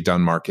jobs to be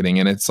done marketing.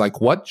 And it's like,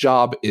 what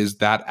job is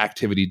that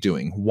activity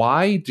doing?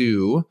 Why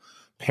do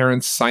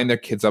parents sign their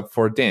kids up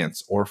for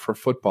dance or for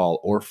football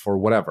or for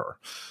whatever,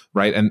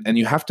 right? And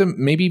you have to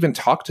maybe even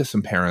talk to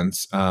some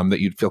parents that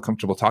you'd feel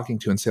comfortable talking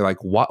to and say like,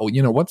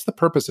 what's the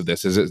purpose of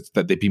this? Is it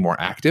that they be more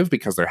active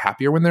because they're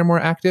happier when they're more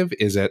active?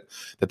 Is it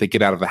that they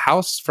get out of the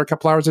house for a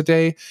couple hours a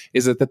day?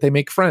 Is it that they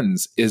make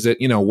friends? Is it,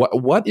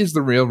 what is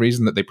the real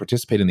reason that they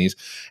participate in these?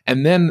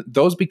 And then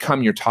those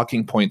become your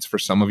talking points for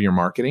some of your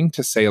marketing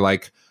to say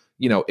like,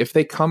 if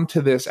they come to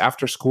this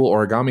after school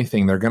origami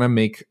thing, they're going to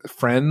make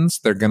friends.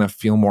 They're going to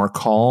feel more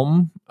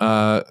calm.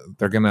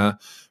 They're going to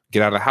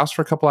get out of the house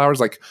for a couple hours.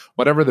 Like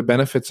whatever the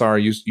benefits are,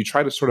 you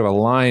try to sort of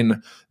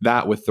align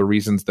that with the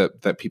reasons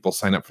that people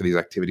sign up for these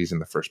activities in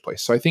the first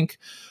place. So I think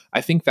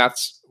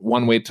that's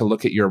one way to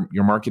look at your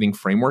marketing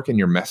framework and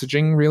your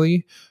messaging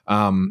really,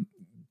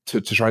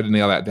 to try to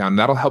nail that down.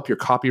 That'll help your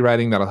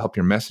copywriting. That'll help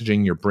your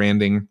messaging, your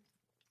branding.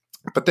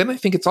 But then I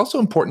think it's also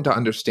important to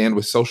understand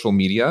with social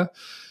media,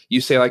 you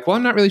say like, well,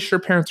 I'm not really sure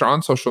parents are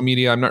on social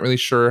media. I'm not really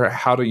sure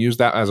how to use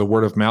that as a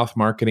word of mouth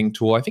marketing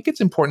tool. I think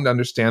it's important to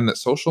understand that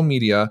social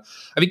media,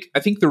 I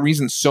think the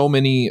reason so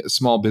many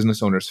small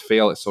business owners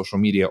fail at social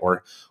media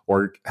or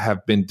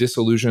have been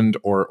disillusioned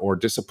or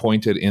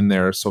disappointed in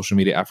their social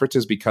media efforts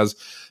is because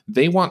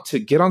they want to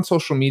get on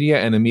social media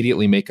and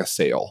immediately make a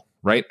sale,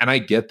 right? And I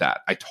get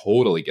that. I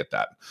totally get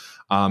that.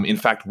 In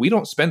fact, we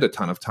don't spend a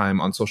ton of time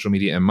on social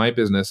media in my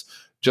business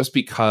just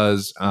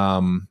because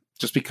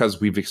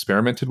we've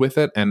experimented with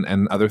it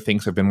and other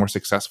things have been more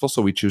successful.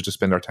 So we choose to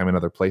spend our time in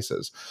other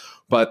places.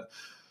 But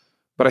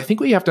I think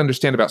what you have to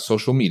understand about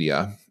social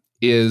media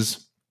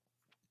is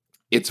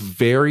it's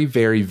very,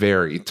 very,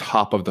 very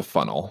top of the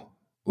funnel.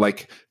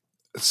 Like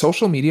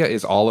social media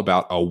is all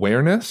about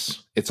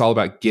awareness. It's all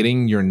about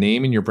getting your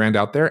name and your brand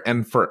out there.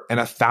 And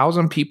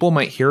 1,000 people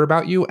might hear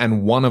about you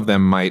and one of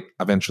them might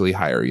eventually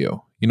hire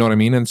you. You know what I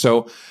mean? And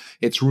so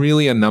it's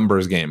really a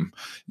numbers game.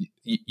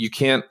 You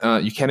can't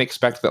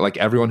expect that like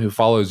everyone who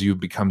follows you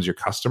becomes your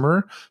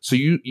customer. So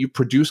you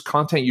produce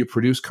content,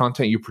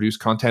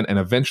 and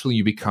eventually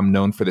you become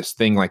known for this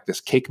thing like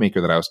this cake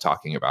maker that I was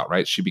talking about,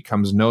 right? She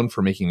becomes known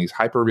for making these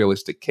hyper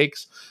realistic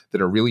cakes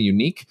that are really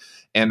unique.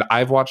 And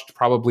I've watched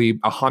probably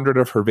 100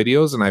 of her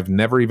videos and I've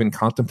never even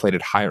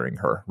contemplated hiring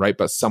her, right?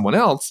 But someone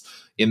else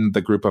in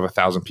the group of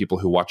 1,000 people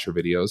who watch her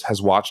videos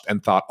has watched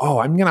and thought, oh,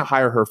 I'm going to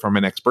hire her for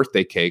my next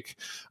birthday cake.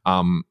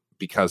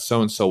 Because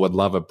so-and-so would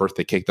love a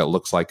birthday cake that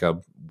looks like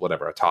a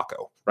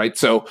taco, right?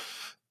 So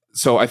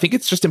I think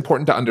it's just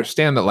important to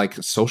understand that like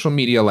social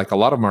media, like a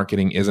lot of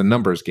marketing is a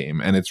numbers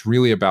game and it's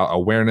really about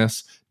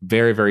awareness,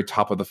 very, very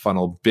top of the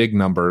funnel, big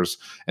numbers,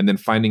 and then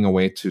finding a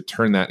way to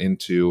turn that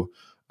into,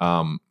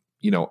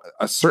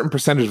 a certain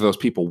percentage of those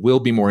people will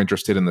be more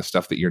interested in the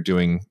stuff that you're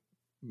doing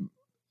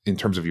in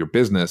terms of your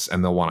business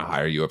and they'll want to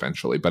hire you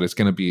eventually, but it's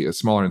going to be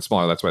smaller and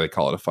smaller. That's why they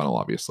call it a funnel,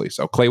 obviously.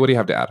 So Clay, what do you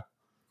have to add?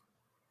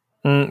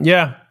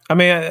 Yeah. I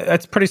mean,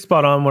 that's pretty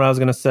spot on what I was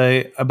going to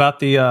say about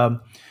the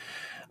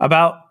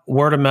about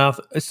word of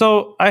mouth.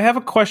 So I have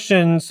a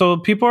question. So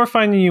people are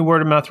finding you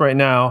word of mouth right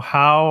now.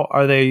 How's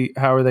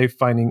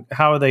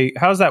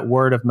that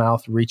word of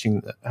mouth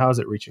reaching? How is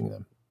it reaching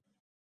them?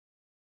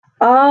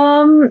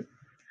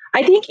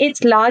 I think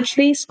it's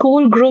largely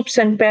school groups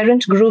and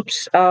parent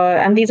groups,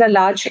 and these are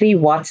largely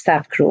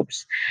WhatsApp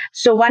groups.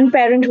 So one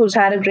parent who's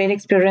had a great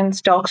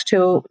experience talks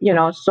to,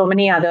 so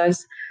many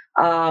others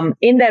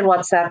in their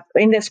WhatsApp,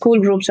 in their school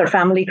groups or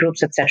family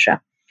groups,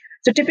 etc.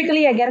 So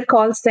typically I get a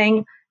call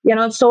saying,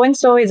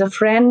 so-and-so is a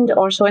friend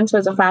or so-and-so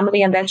is a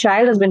family and their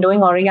child has been doing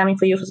origami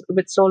for you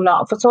for so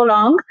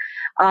long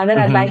that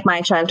I'd like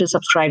my child to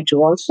subscribe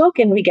to also.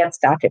 Can we get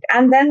started?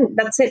 And then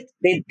that's it.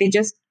 They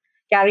just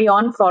carry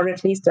on for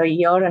at least a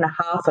year and a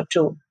half or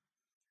two.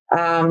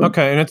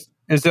 Okay. And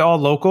is it all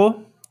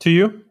local to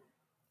you?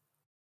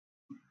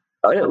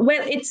 Well,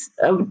 it's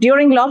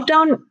during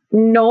lockdown.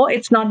 No,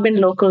 it's not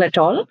been local at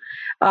all.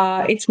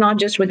 It's not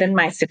just within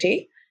my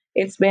city.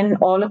 It's been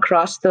all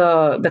across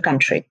the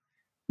country.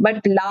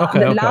 But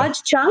the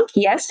large chunk,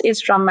 yes,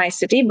 is from my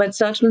city, but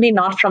certainly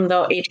not from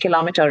the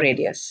 8-kilometer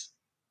radius.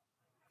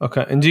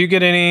 Okay. And do you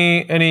get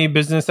any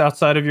business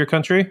outside of your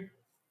country?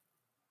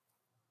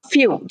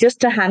 Few,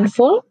 just a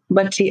handful,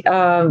 but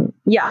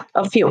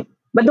a few.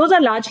 But those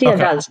are largely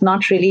adults,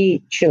 not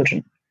really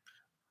children.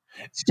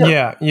 So,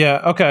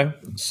 yeah. Okay.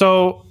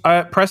 So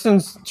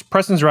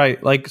Preston's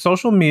right. Like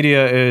social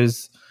media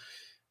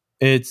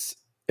it's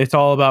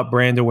all about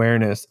brand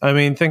awareness. I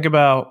mean, think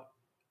about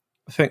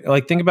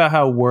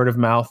how word of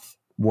mouth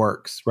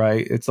works,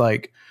 right? It's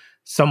like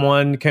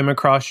someone came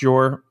across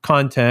your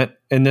content.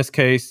 In this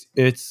case,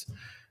 it's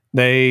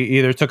they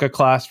either took a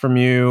class from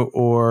you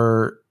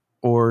or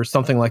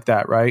something like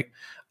that, right?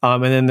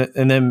 And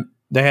then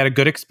they had a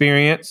good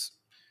experience,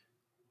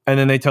 and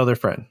then they tell their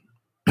friend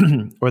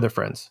or their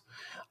friends.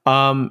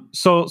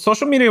 So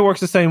social media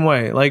works the same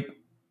way. Like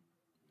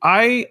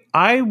I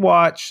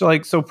watch,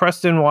 like, so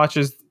Preston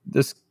watches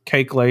this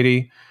cake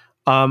lady.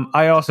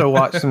 I also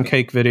watch some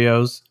cake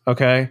videos.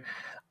 Okay.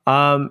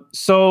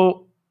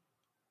 So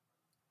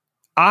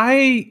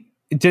I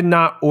did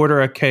not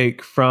order a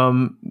cake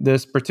from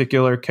this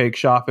particular cake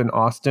shop in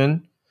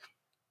Austin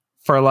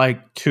for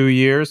like 2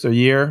 years, a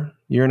year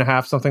and a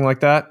half, something like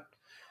that.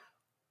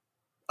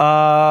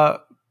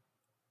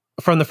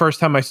 From the first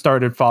time I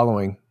started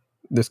following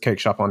this cake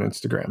shop on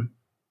Instagram.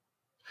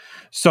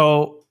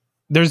 So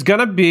there's going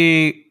to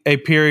be a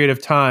period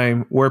of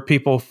time where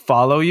people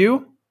follow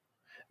you.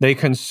 They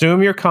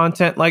consume your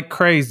content like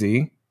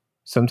crazy,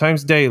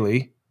 sometimes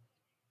daily,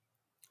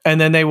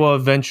 and then they will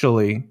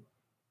eventually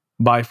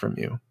buy from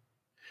you.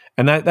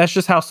 And that's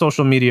just how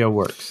social media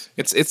works.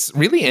 It's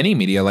really any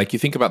media. Like you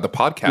think about the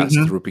podcast,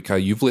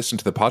 Roopika, you've listened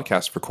to the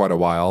podcast for quite a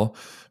while.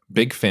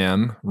 Big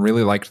fan,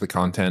 really liked the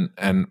content.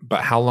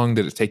 But how long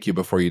did it take you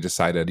before you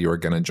decided you were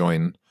going to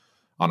join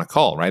on a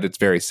call, right? It's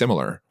very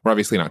similar. We're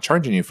obviously not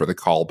charging you for the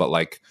call, but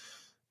like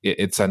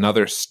it's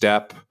another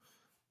step.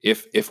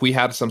 If we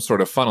had some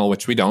sort of funnel,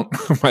 which we don't,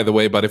 by the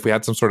way, but if we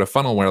had some sort of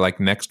funnel where like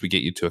next we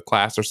get you to a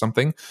class or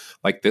something,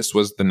 like this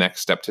was the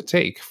next step to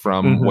take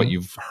from what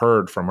you've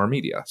heard from our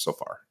media so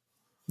far.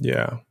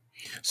 Yeah.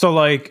 So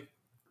like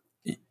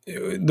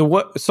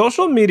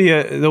social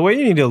media, the way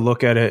you need to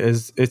look at it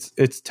is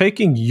it's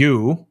taking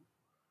you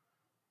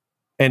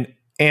and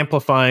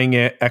amplifying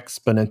it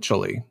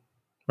exponentially,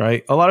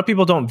 right? A lot of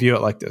people don't view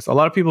it like this. A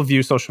lot of people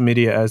view social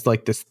media as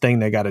like this thing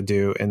they got to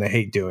do and they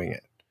hate doing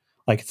it.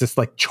 Like it's just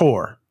like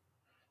chore,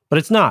 but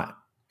it's not.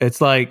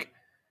 It's like,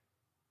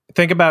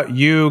 think about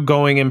you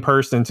going in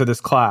person to this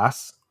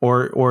class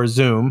or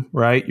Zoom,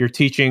 right? You're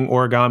teaching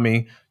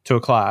origami to a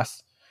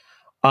class.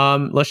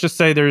 Let's just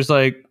say there's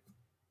like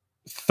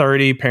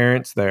 30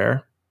 parents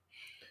there.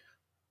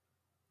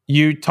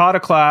 You taught a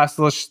class,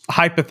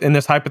 in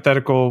this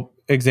hypothetical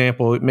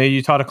example, maybe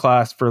you taught a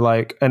class for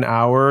like an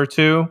hour or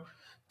two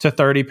to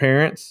 30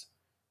 parents.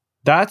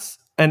 That's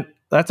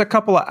a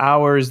couple of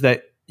hours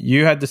that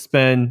you had to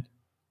spend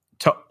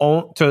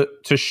to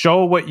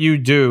show what you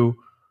do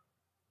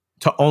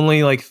to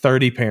only like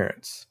 30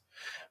 parents.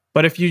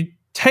 But if you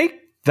take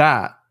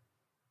that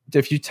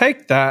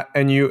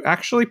and you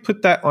actually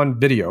put that on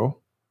video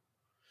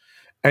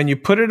and you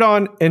put it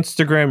on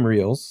Instagram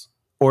Reels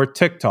or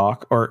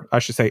TikTok, or I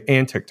should say,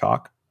 and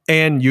TikTok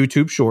and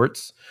YouTube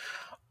Shorts,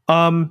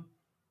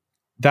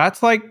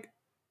 that's like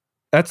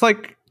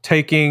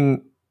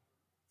taking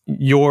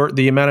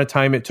the amount of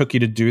time it took you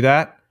to do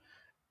that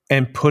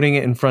and putting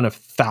it in front of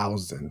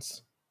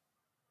thousands,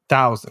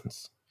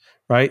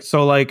 right?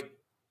 So like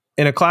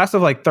in a class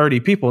of like 30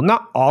 people,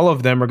 not all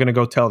of them are going to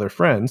go tell their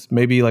friends.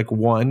 Maybe like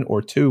one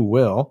or two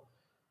will.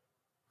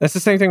 That's the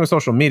same thing with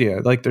social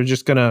media. Like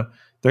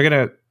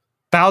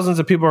thousands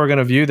of people are going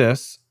to view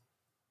this.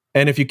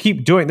 And if you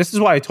keep doing, this is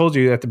why I told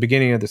you at the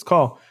beginning of this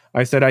call,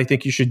 I said, I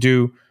think you should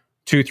do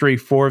 2, 3,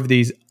 4 of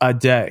these a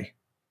day,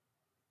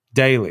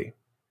 daily,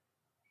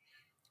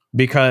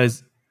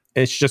 because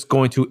it's just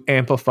going to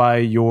amplify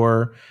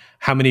your,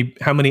 how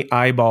many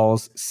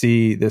eyeballs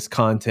see this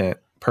content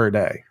per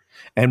day.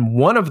 And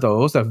one of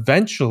those, and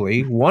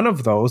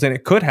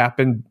it could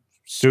happen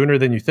sooner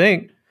than you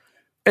think,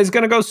 is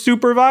going to go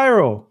super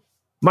viral.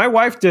 My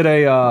wife did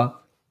an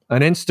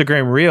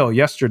Instagram reel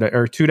yesterday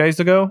or 2 days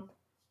ago.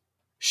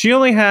 She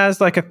only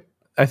has like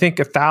I think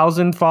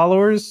 1,000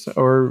 followers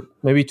or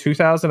maybe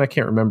 2,000. I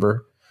can't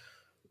remember.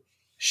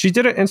 She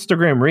did an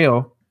Instagram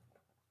reel,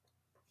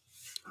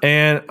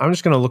 and I'm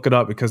just going to look it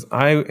up because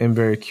I am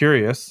very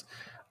curious.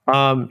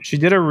 She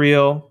did a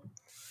reel,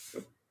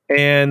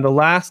 and the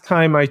last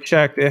time I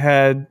checked, it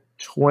had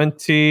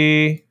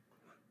 20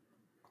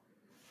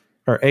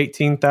 or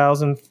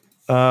 18,000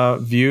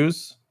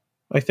 views,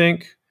 I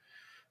think.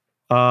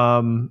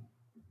 I'm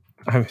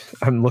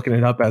looking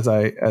it up as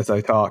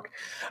I talk.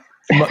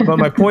 But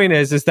my point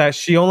is that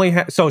she only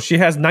she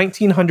has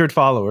 1,900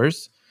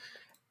 followers,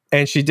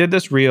 and she did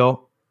this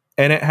reel,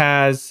 and it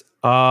has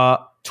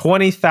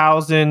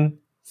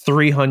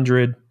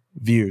 20,300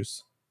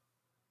 views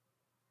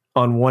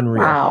on one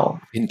reel.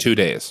 Wow! In 2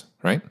 days,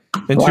 right?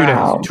 In 2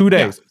 days. 2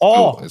 days.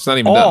 Yeah. It's not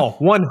even done.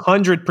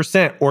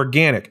 100%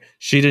 organic.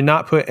 She did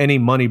not put any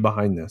money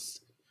behind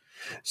this.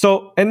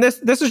 So, and this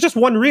is just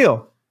one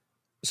reel.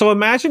 So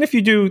imagine if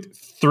you do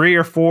 3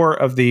 or 4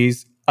 of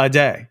these a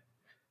day.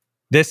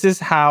 This is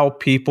how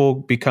people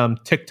become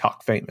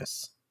TikTok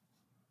famous.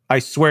 I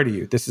swear to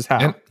you, this is how.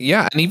 And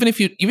even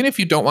if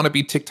you don't want to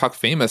be TikTok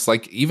famous,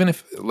 like even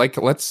if like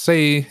let's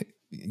say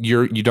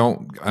you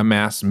don't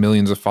amass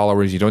millions of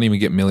followers, you don't even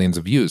get millions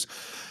of views.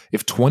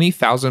 If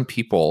 20,000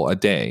 people a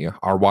day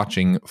are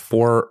watching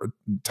 4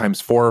 times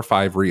 4 or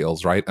 5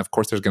 reels, right? Of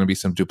course, there's going to be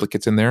some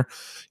duplicates in there.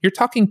 You're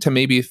talking to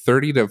maybe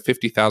 30 to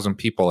 50,000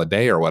 people a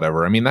day or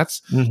whatever. I mean,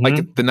 that's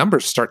like the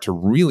numbers start to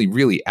really,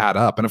 really add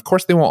up. And of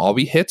course, they won't all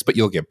be hits, but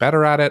you'll get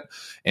better at it.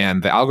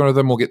 And the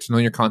algorithm will get to know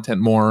your content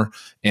more.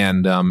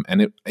 And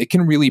it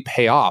can really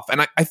pay off.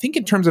 And I think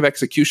in terms of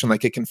execution,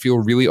 like it can feel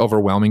really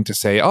overwhelming to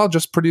say, oh,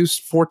 just produce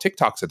 4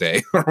 TikToks a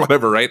day or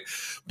whatever, right?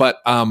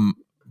 But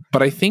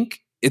I think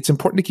it's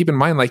important to keep in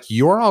mind, like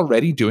you're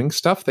already doing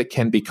stuff that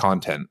can be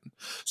content.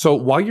 So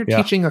while you're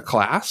teaching a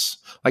class,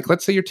 like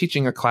let's say you're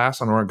teaching a class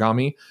on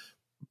origami,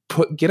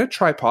 get a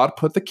tripod,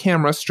 put the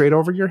camera straight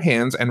over your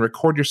hands and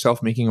record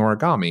yourself making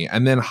origami,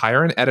 and then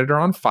hire an editor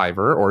on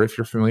Fiverr, or if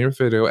you're familiar with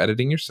video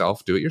editing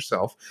yourself, do it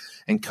yourself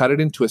and cut it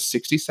into a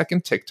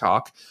 60-second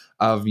TikTok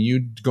of you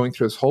going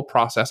through this whole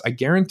process. I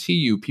guarantee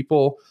you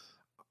people,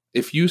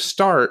 if you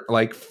start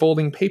like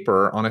folding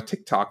paper on a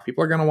TikTok,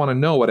 people are going to want to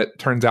know what it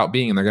turns out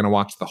being, and they're going to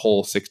watch the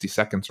whole 60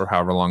 seconds or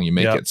however long you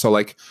make it. So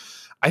like,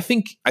 I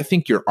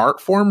think your art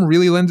form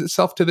really lends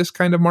itself to this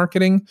kind of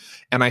marketing.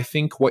 And I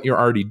think what you're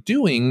already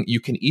doing, you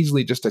can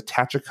easily just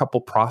attach a couple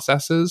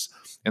processes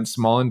and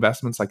small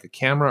investments like a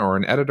camera or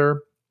an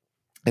editor.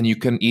 And you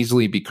can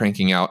easily be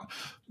cranking out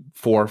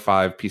 4 or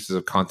 5 pieces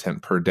of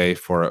content per day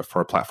for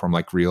a platform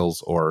like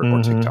Reels or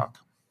TikTok.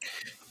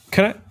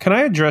 Can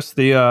I address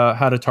the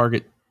how to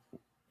target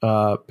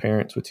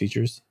parents with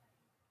teachers?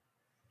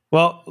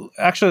 Well,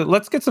 actually,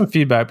 let's get some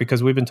feedback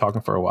because we've been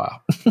talking for a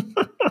while.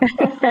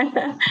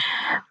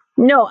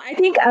 No, I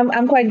think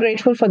I'm quite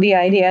grateful for the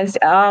ideas.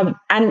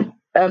 And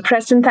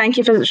Preston, thank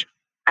you for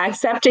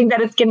accepting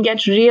that it can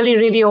get really,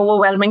 really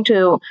overwhelming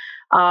to,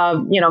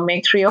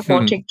 make 3 or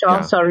 4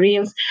 TikToks or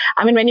Reels.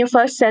 I mean, when you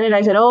first said it,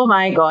 I said, "Oh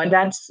my God,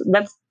 that's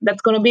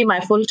going to be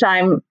my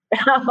full-time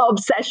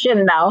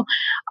obsession now.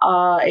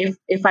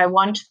 If I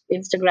want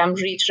Instagram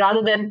reach,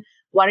 rather than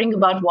worrying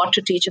about what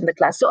to teach in the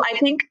class." So I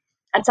think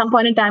at some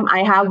point in time,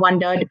 I have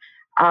wondered,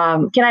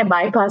 can I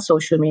bypass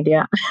social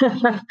media?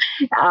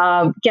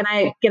 Can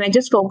I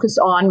just focus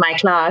on my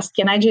class?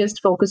 Can I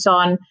just focus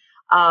on?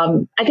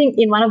 I think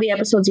in one of the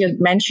episodes you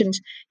mentioned,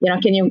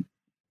 can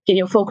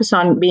you focus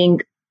on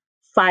being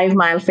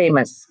 5-mile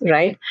famous,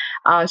 right?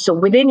 So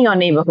within your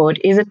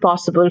neighborhood, is it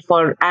possible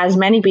for as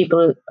many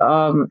people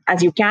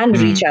as you can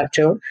reach out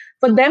to,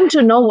 for them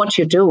to know what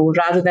you do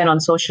rather than on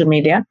social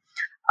media?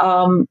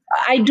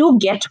 I do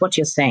get what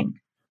you're saying.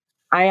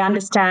 I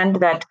understand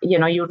that,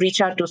 you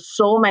reach out to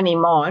so many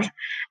more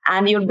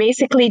and you're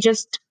basically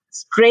just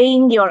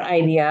spraying your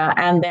idea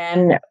and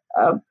then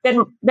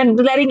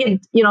letting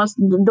it,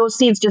 those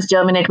seeds just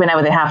germinate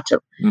whenever they have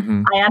to.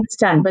 I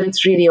understand, but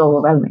it's really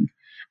overwhelming.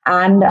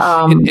 And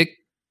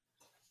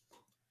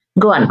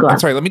go on. I'm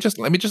sorry. Let me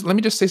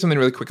just say something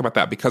really quick about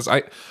that, because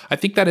I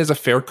think that is a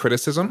fair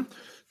criticism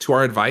to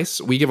our advice.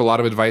 We give a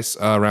lot of advice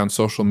around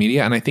social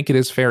media, and I think it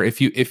is fair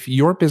if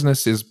your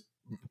business is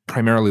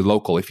primarily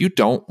local. If you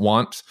don't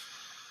want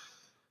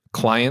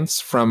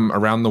clients from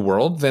around the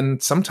world, then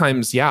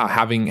sometimes,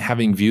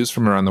 having views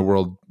from around the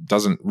world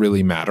doesn't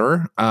really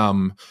matter.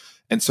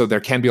 And so there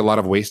can be a lot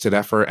of wasted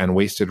effort and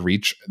wasted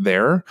reach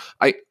there.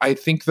 I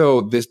think,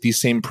 though, these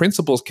same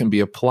principles can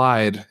be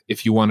applied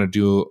if you want to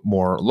do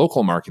more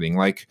local marketing.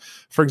 Like,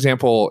 for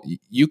example,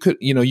 you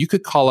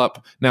could call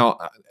up. Now,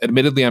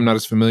 admittedly, I'm not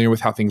as familiar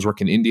with how things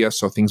work in India,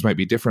 so things might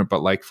be different.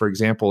 But like, for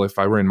example, if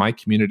I were in my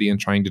community and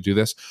trying to do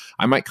this,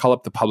 I might call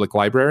up the public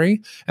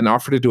library and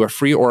offer to do a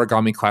free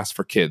origami class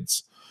for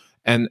kids.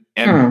 And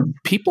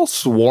people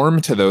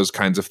swarm to those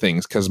kinds of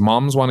things because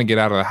moms want to get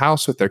out of the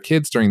house with their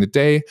kids during the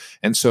day.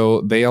 And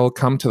so they'll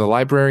come to the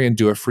library and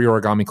do a free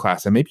origami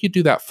class. And maybe you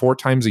do that 4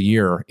 times a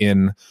year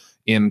in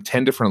 10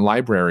 different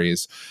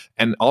libraries.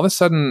 And all of a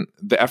sudden,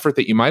 the effort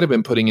that you might have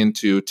been putting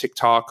into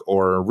TikTok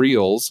or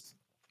Reels,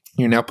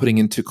 you're now putting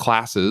into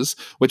classes,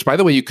 which, by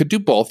the way, you could do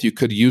both. You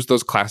could use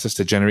those classes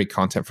to generate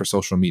content for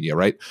social media,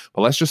 right?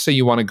 But let's just say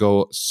you want to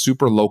go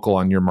super local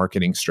on your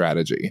marketing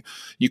strategy.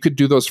 You could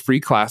do those free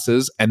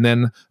classes, and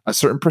then a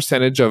certain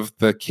percentage of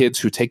the kids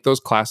who take those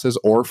classes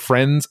or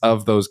friends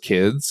of those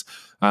kids,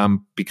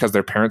 because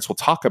their parents will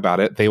talk about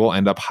it, they will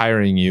end up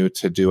hiring you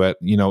to do it.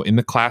 In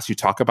the class, you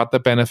talk about the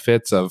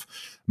benefits of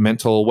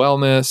mental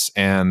wellness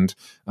and,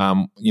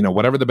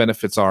 whatever the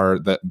benefits are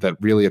that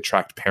really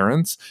attract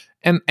parents.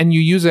 And you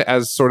use it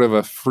as sort of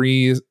a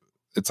free,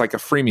 it's like a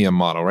freemium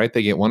model, right?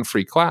 They get 1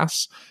 free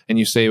class and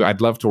you say,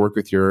 "I'd love to work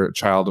with your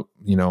child,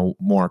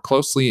 more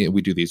closely.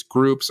 We do these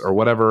groups or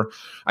whatever."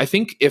 I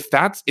think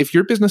if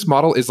your business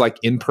model is like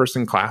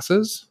in-person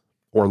classes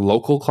or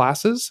local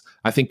classes,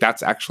 I think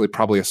that's actually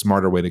probably a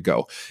smarter way to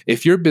go.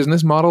 If your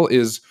business model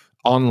is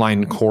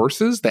online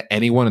courses that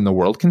anyone in the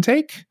world can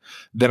take,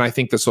 then I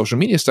think the social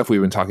media stuff we've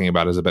been talking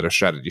about is a better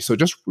strategy. So it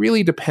just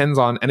really depends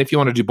on, and if you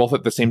want to do both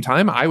at the same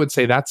time, I would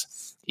say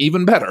that's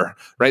even better,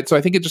 right? So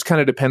I think it just kind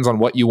of depends on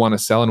what you want to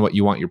sell and what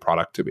you want your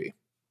product to be.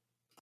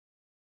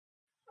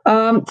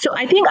 So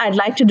I think I'd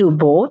like to do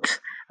both,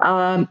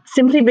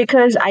 simply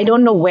because I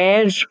don't know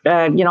where,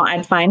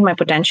 I'd find my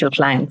potential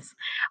clients.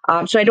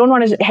 So I don't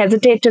want to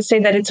hesitate to say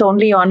that it's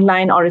only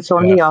online or it's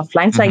only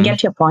offline. So I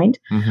get your point.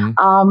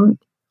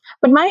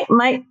 But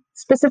my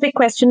specific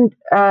question,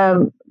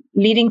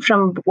 leading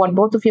from what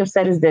both of you have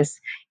said, is this: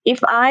 if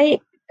I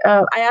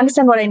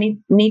understand what I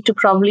need to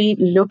probably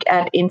look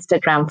at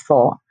Instagram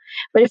for,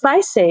 but if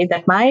I say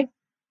that my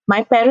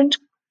parent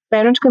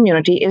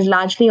community is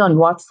largely on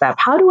WhatsApp,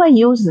 how do I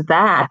use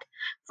that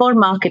for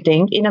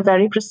marketing in a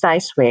very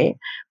precise way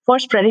for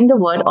spreading the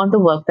word on the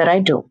work that I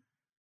do?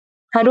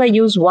 How do I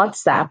use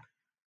WhatsApp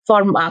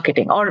for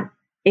marketing, or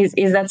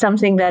is that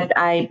something that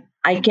I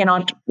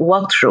cannot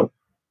work through?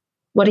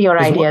 What are your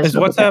ideas?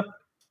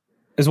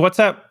 Is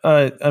WhatsApp?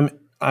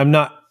 I'm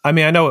not I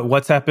mean, I know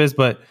what WhatsApp is,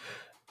 but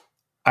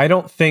I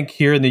don't think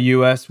here in the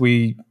US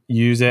we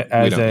use it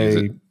as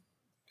a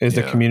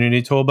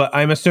community tool. But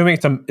I'm assuming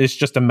it's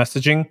just a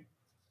messaging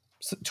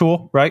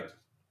tool, right?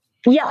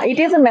 Yeah, it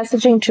is a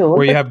messaging tool.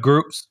 Where you have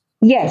groups?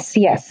 Yes.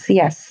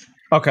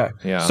 Okay.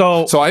 Yeah.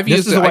 So I've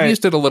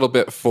used it a little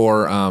bit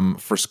for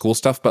school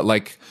stuff, but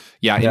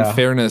in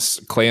fairness,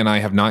 Clay and I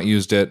have not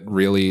used it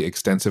really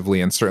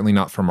extensively, and certainly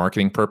not for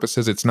marketing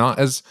purposes. It's not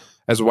as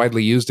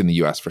widely used in the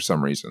US for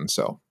some reason.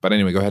 So, but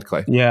anyway, go ahead,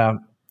 Clay. Yeah.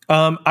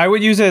 I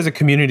would use it as a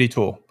community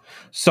tool.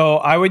 So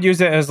I would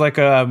use it as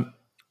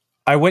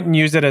I wouldn't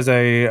use it as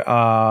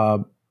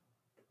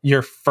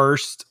your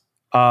first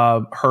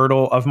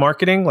hurdle of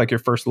marketing, like your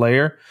first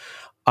layer.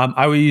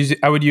 I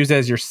would use it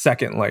as your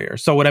second layer.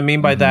 So what I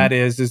mean by that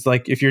is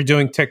like if you're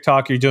doing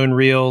TikTok, you're doing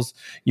Reels,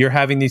 you're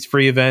having these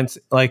free events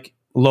like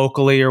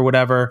locally or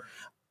whatever.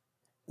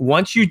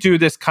 Once you do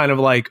this kind of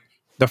like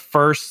the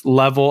first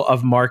level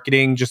of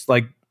marketing, just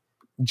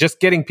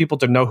getting people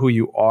to know who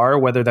you are,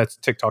 whether that's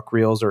TikTok,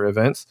 Reels, or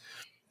events,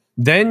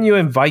 then you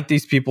invite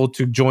these people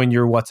to join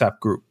your WhatsApp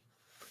group.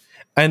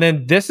 And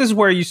then this is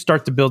where you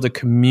start to build a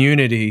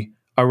community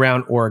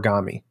around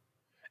origami.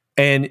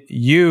 And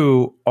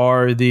you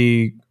are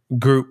the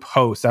group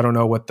host. I don't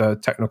know what the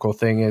technical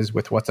thing is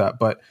with WhatsApp,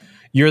 but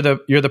you're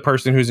the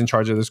person who's in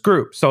charge of this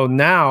group. So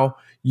now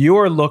you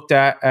are looked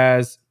at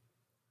as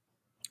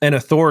an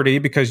authority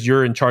because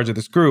you're in charge of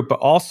this group, but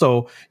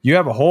also you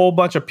have a whole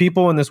bunch of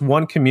people in this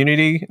one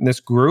community, in this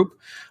group,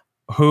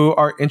 who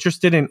are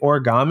interested in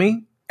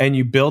origami, and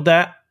you build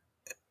that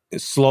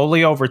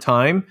slowly over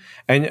time,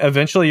 and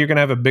eventually you're going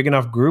to have a big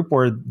enough group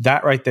where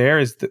that right there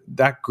is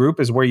that group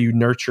is where you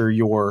nurture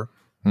your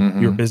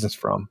business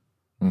from.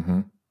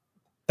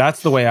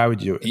 That's the way I would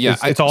do it. Yeah,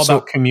 it's all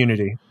about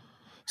community.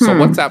 So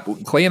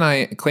WhatsApp, Clay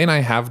and I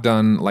have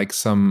done like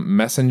some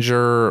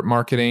messenger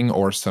marketing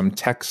or some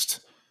text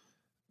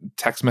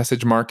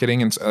message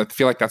marketing, and so I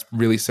feel like that's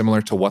really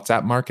similar to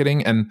WhatsApp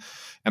marketing. And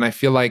I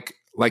feel like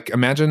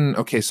imagine,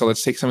 okay, so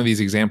let's take some of these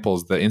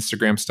examples, the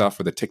Instagram stuff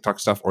or the TikTok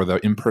stuff or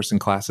the in-person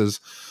classes.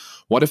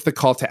 What if the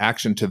call to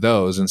action to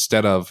those,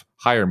 instead of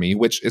hire me,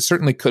 which it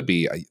certainly could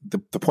be,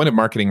 the point of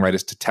marketing, right,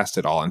 is to test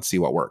it all and see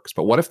what works.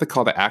 But what if the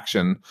call to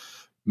action,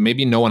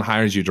 maybe no one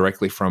hires you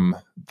directly from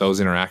those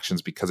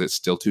interactions because it's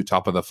still too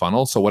top of the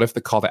funnel. So what if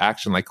the call to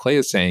action, like Clay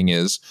is saying,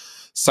 is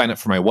sign up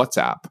for my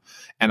WhatsApp,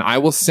 and I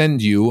will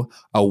send you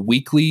a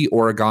weekly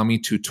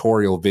origami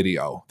tutorial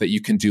video that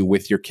you can do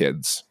with your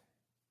kids,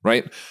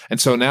 right?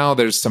 And so now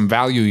there's some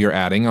value you're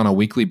adding on a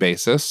weekly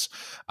basis.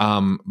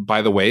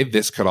 By the way,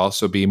 this could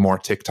also be more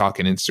TikTok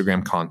and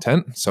Instagram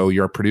content. So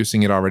you're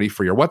producing it already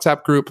for your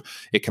WhatsApp group.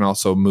 It can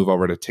also move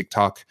over to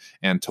TikTok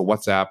and to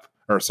to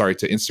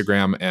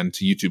Instagram and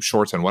to YouTube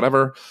Shorts and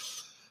whatever.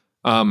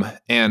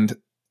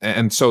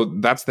 And so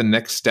that's the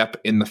next step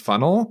in the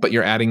funnel, but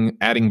you're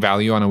adding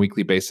value on a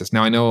weekly basis.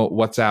 Now, I know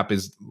WhatsApp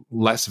is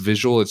less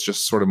visual. It's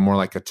just sort of more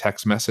like a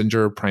text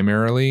messenger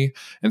primarily.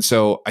 And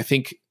so I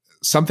think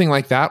something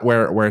like that,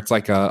 where it's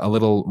like a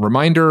little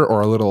reminder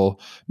or a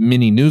little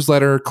mini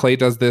newsletter. Clay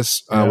does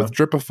this with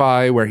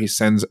Dripify, where he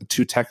sends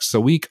 2 texts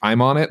a week.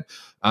 I'm on it.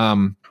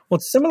 Well,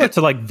 it's similar to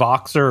like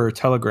Voxer or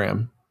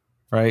Telegram,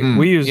 right?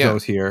 We use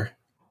those here.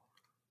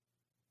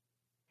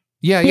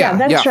 Yeah,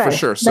 that's right. For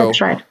sure. So,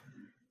 that's right.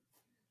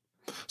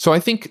 So I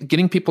think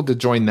getting people to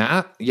join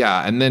that,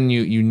 and then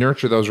you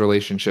nurture those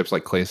relationships,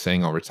 like Clay's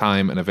saying, over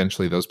time, and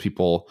eventually those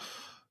people,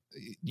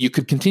 you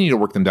could continue to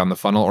work them down the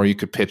funnel, or you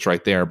could pitch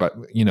right there. But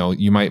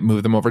you might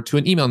move them over to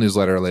an email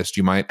newsletter list.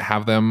 You might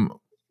have them,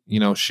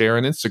 share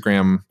an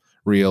Instagram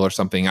reel or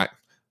something. I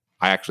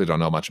actually don't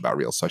know much about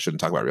Reels, so I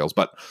shouldn't talk about Reels.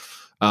 But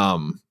I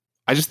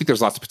just think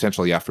there's lots of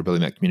potential, for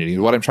building that community.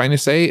 What I'm trying to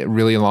say,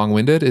 really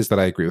long-winded, is that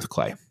I agree with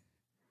Clay.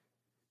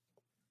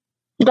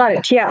 Got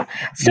it. Yeah.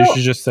 So you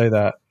should just say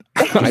that.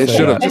 I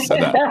should have just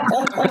said that.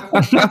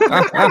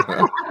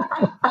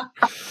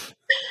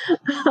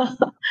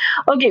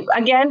 Okay,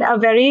 again, a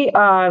very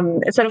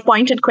sort of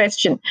pointed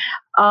question.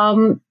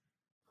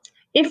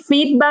 If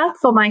feedback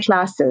for my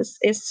classes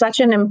is such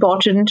an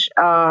important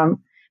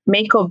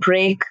make or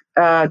break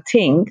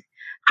thing,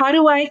 how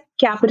do I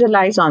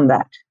capitalize on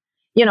that?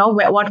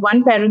 What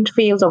one parent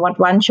feels or what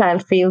one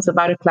child feels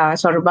about a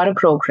class or about a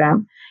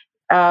program.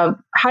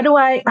 How do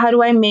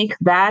I make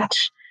that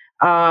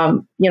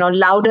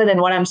louder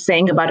than what I'm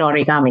saying about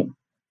origami?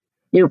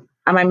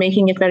 Am I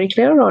making it very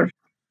clear, or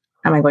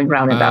am I going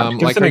round and round?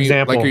 Give us an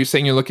example. Are you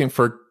saying you're looking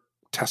for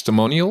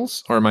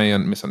testimonials, or am I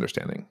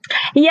misunderstanding?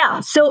 Yeah.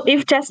 So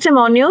if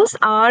testimonials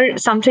are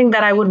something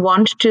that I would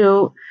want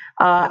to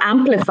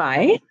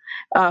amplify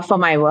for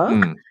my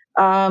work,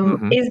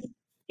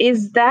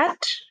 is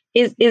that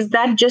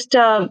just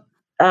a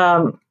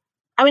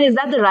is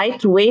that the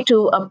right way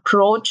to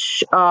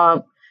approach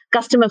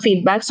customer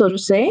feedback, so to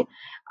say?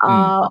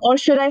 Or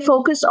should I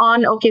focus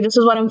on, okay, this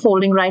is what I'm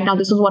folding right now.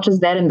 This is what is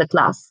there in the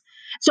class.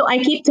 So I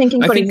keep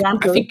thinking, for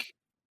example. Go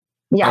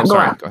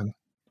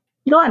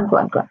on.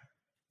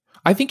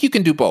 I think you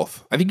can do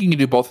both. I think you can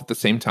do both at the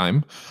same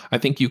time. I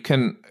think you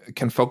can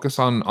focus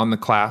on the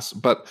class,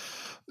 but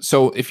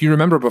so if you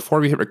remember before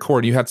we hit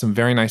record, you had some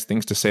very nice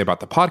things to say about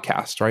the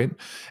podcast, right?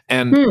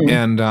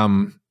 And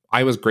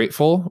I was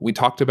grateful. We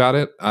talked about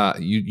it.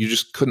 You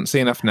just couldn't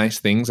say enough nice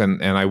things,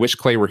 and I wish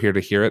Clay were here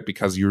to hear it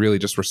because you really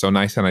just were so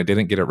nice, and I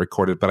didn't get it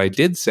recorded. But I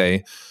did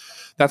say,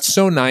 that's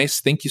so nice.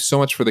 Thank you so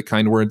much for the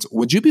kind words.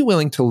 Would you be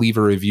willing to leave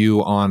a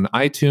review on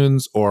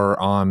iTunes or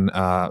on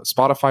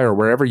Spotify or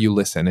wherever you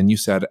listen? And you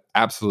said,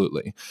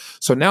 absolutely.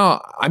 So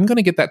now I'm going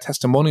to get that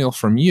testimonial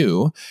from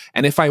you.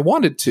 And if I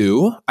wanted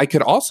to, I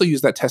could also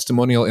use that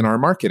testimonial in our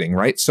marketing,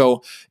 right?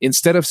 So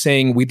instead of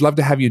saying, we'd love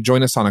to have you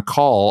join us on a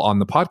call on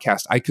the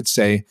podcast, I could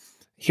say,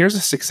 here's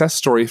a success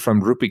story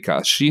from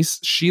Rupika.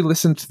 She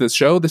listened to the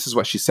show. This is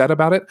what she said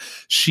about it.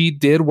 She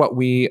did what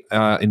we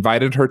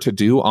invited her to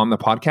do on the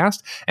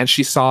podcast, and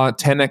she saw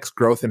 10x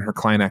growth in her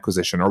client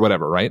acquisition or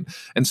whatever, right?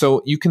 And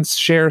so you can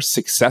share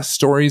success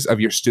stories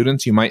of your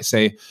students. You might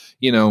say,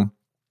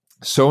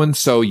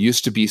 so-and-so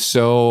used to be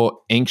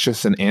so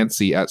anxious and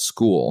antsy at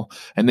school.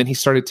 And then he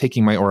started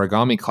taking my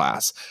origami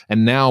class.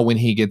 And now when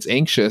he gets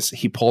anxious,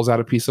 he pulls out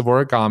a piece of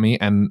origami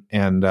and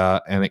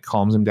it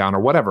calms him down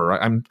or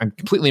whatever. I'm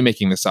completely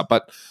making this up,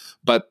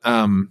 but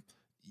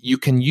you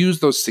can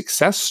use those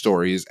success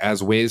stories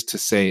as ways to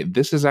say,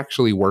 this is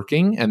actually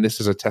working and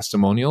this is a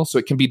testimonial. So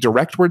it can be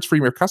direct words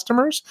from your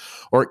customers,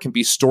 or it can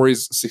be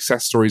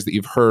success stories that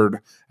you've heard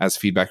as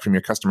feedback from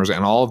your customers.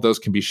 And all of those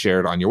can be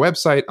shared on your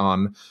website,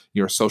 on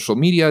your social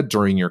media,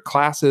 during your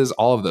classes,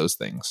 all of those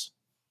things.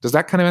 Does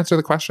that kind of answer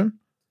the question?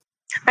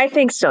 I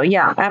think so.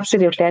 Yeah,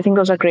 absolutely. I think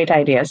those are great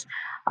ideas.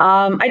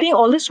 I think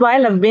all this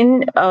while I've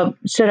been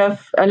sort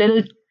of a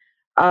little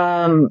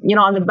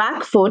on the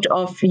back foot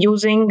of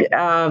using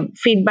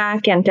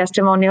feedback and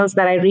testimonials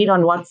that I read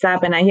on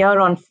WhatsApp and I hear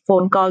on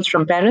phone calls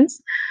from parents.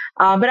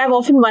 But I've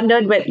often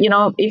wondered,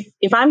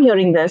 if I'm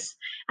hearing this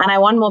and I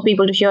want more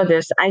people to hear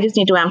this, I just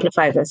need to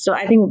amplify this. So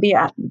I think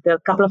the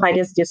couple of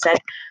ideas you said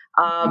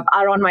are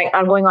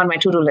going on my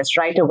to-do list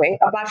right away.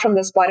 Apart from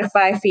the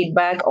Spotify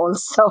feedback,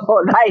 also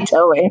right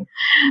away,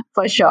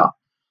 for sure.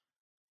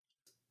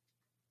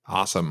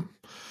 Awesome.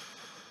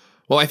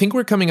 Well, I think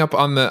we're coming up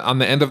on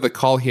the end of the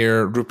call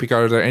here. Rupika,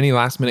 are there any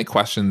last minute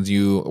questions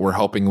you were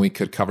hoping we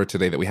could cover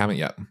today that we haven't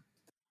yet?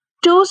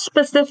 Two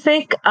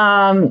specific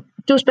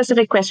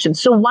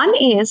questions. So one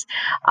is,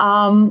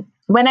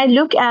 when I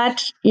look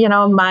at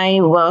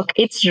my work,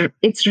 it's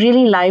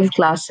really live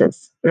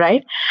classes,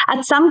 right?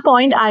 At some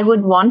point, I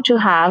would want to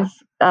have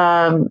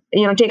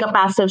take a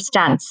passive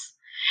stance.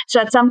 So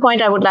at some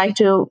point, I would like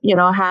to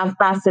have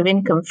passive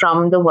income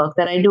from the work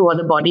that I do or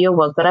the body of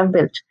work that I've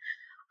built.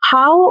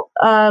 How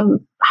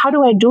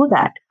do I do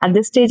that at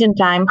this stage in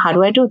time? How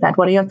do I do that?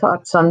 What are your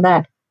thoughts on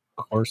that?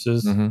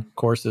 Courses.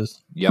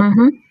 Yep.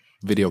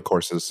 Video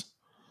courses.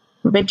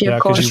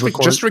 Courses.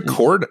 Just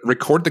record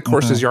the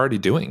courses you're already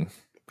doing.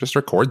 Just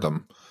record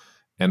them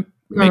and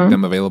make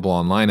them available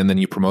online, and then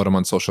you promote them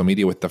on social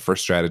media with the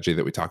first strategy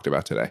that we talked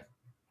about today.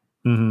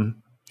 Mm-hmm.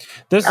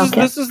 This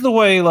is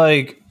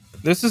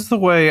the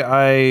way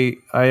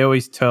I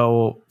always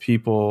tell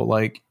people,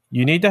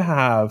 you need to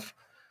have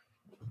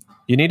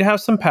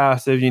some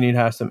passive, you need to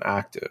have some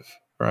active,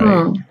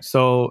 right?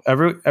 So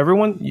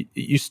everyone,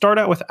 you start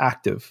out with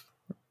active.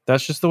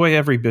 That's just the way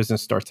every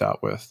business starts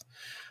out with.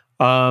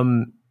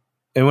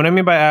 And what I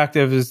mean by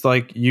active is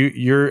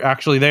you're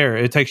actually there.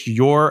 It takes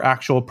your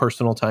actual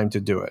personal time to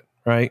do it,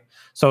 right?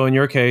 So in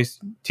your case,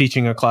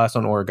 teaching a class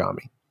on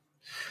origami.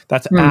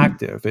 That's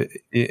active.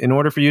 In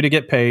order for you to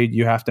get paid,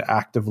 you have to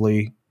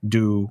actively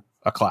do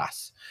a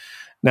class.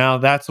 Now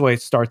that's the way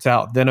it starts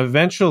out. Then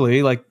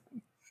eventually,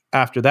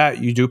 after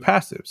that, you do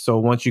passive. So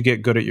once you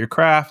get good at your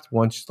craft,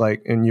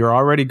 and you're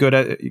already good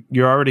at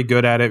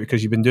it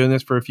because you've been doing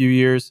this for a few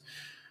years.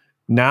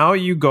 Now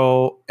you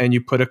go and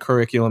you put a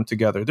curriculum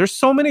together. There's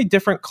so many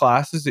different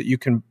classes that you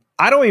can.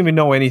 I don't even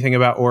know anything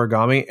about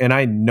origami, and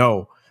I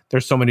know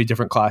there's so many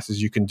different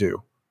classes you can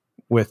do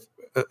with.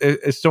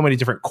 So many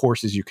different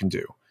courses you can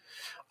do.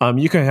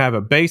 You can have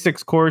a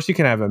basics course. You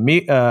can have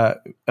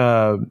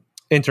a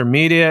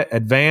intermediate,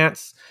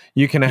 advanced.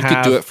 You could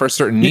do it for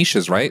certain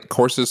niches, right?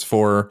 Courses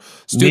for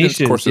students,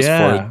 courses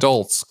for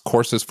adults,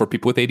 courses for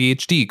people with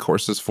ADHD,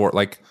 courses for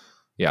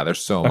there's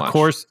so much.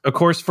 A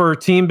course for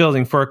team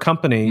building for a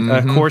company,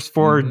 a course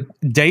for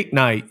date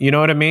night. You know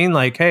what I mean?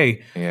 You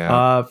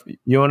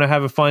want to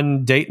have a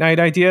fun date night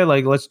idea?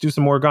 Let's do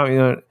some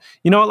origami.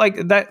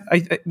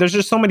 There's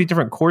just so many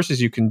different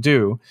courses you can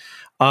do.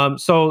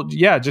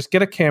 Just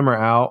get a camera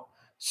out,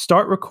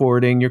 start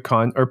recording your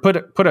or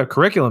put a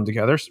curriculum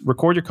together,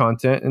 record your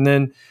content, and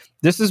then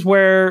this is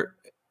where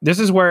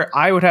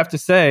I would have to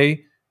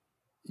say,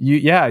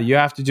 you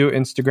have to do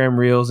Instagram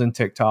Reels and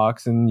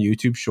TikToks and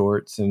YouTube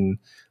Shorts, and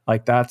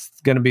that's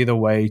going to be the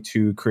way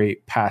to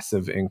create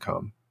passive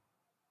income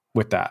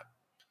with that.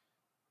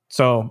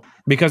 So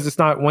because it's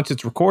not, once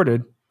it's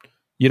recorded,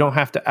 you don't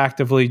have to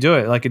actively do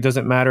it. It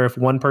doesn't matter if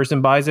one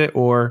person buys it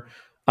or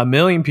 1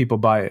 million people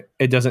buy it.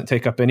 It doesn't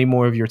take up any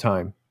more of your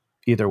time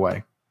either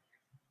way.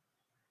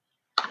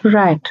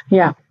 Right.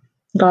 Yeah.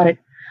 Got it.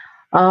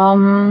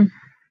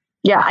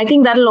 I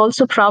think that'll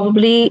also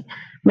probably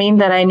mean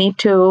that I need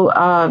to,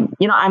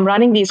 I'm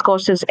running these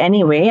courses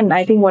anyway. And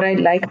I think what I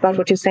like about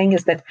what you're saying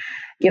is that,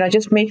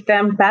 just make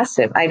them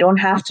passive. I don't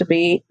have to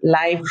be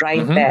live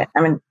right there.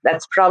 I mean,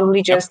 that's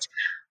probably just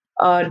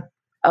a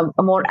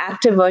more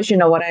active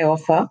version of what I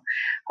offer.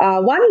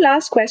 One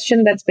last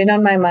question that's been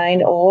on my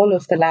mind all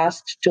of the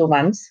last 2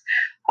 months.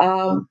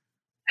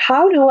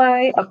 How do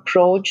I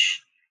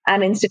approach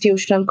an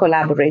institutional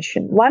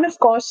collaboration? One, of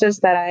course, is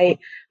that I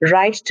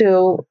write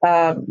to,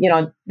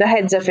 the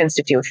heads of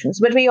institutions,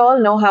 but we all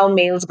know how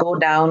mails go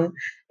down,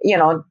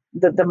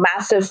 the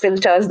massive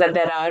filters that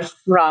there are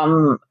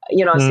from,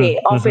 say,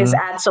 office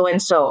at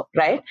so-and-so,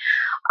 right?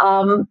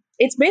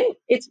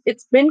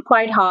 It's been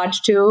quite hard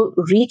to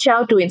reach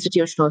out to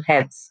institutional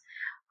heads.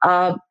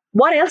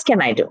 What else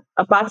can I do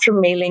apart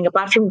from mailing,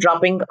 apart from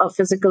dropping a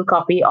physical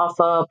copy of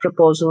a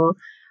proposal,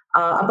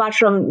 apart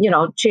from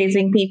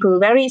chasing people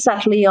very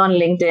subtly on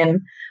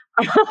LinkedIn?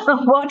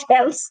 What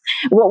else?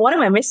 What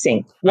am I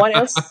missing? What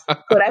else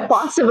could I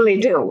possibly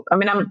do? I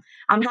mean,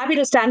 I'm happy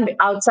to stand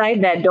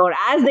outside their door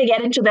as they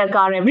get into their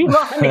car every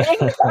morning.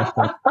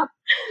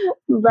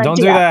 But don't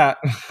do that.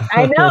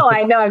 I know.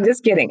 I'm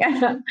just kidding.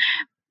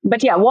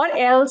 But yeah, what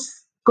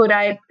else could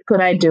I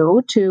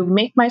do to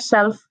make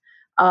myself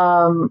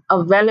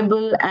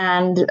available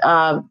and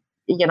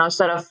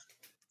sort of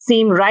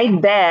seem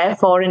right there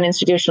for an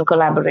institutional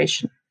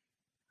collaboration?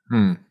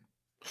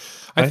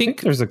 I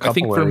think there's a couple. I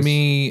think for ways.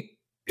 me,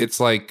 it's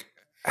like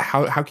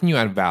how can you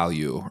add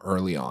value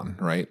early on,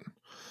 right?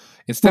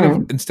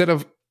 Instead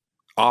of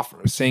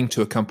saying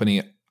to a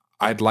company,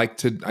 I'd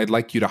like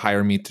you to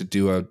hire me to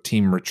do a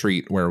team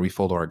retreat where we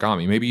fold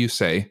origami. Maybe you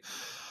say,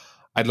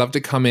 I'd love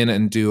to come in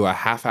and do a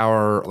half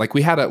hour. Like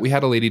we had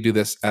a lady do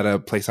this at a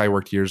place I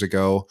worked years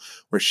ago,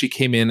 where she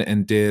came in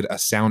and did a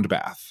sound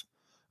bath,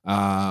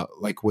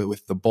 like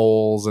with the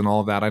bowls and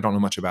all of that. I don't know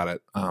much about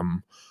it,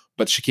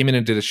 but she came in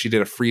and she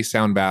did a free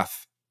sound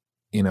bath,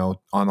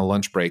 on a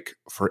lunch break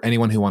for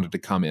anyone who wanted to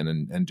come in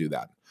and do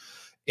that.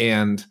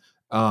 And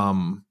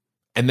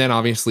then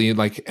obviously,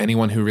 like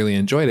anyone who really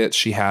enjoyed it,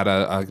 she had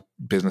a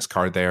business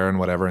card there and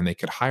whatever, and they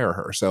could hire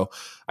her. So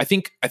I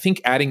think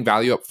adding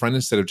value up front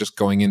instead of just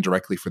going in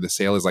directly for the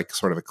sale is like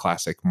sort of a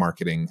classic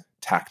marketing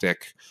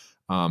tactic,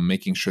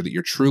 making sure that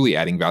you're truly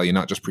adding value,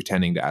 not just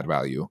pretending to add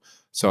value.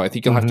 So I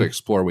think you'll have to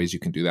explore ways you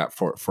can do that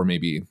for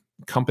maybe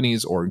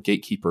companies or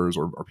gatekeepers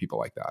or people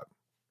like that.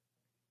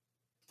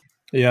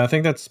 Yeah, I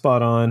think that's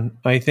spot on.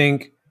 I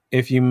think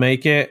if you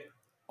make it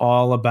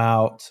all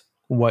about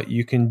what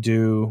you can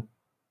do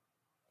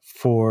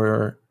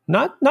for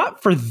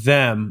not for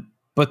them,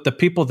 but the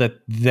people that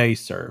they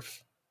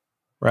serve,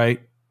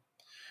 right?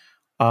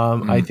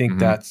 I think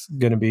that's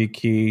going to be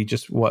key.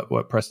 Just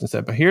what Preston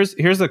said. But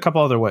here's a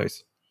couple other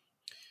ways.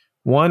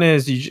 One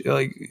is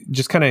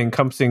just kind of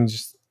encompassing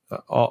just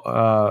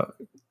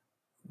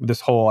this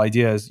whole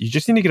idea is you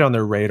just need to get on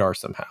their radar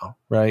somehow,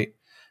 right?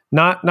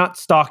 Not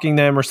stalking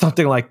them or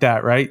something like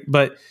that, right?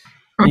 But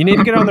you need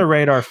to get on their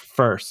radar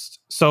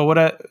first. So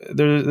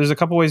there's a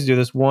couple ways to do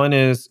this. One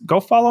is go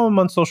follow them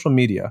on social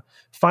media.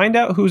 Find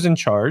out who's in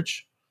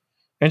charge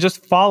and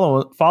just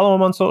follow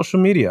them on social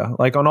media,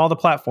 like on all the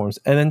platforms,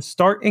 and then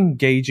start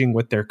engaging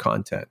with their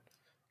content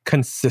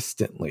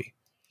consistently,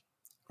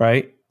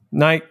 right?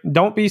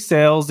 Don't be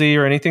salesy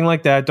or anything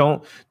like that.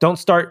 Don't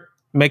start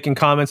making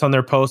comments on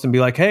their posts and be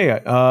like, hey,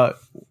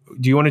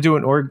 do you want to do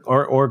an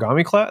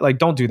origami class? Like,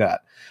 don't do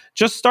that.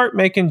 Just start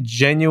making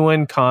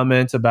genuine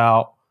comments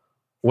about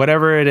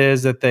whatever it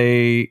is that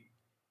they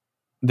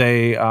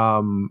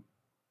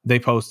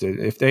posted.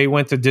 If they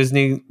went to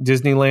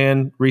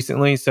Disneyland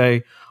recently,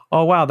 say,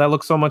 oh wow, that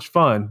looks so much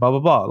fun, blah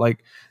blah blah.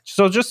 Like,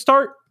 so just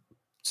start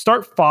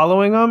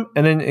following them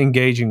and then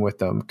engaging with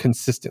them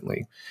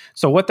consistently.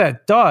 So what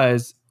that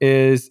does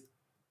is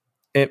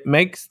it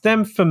makes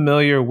them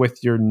familiar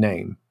with your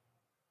name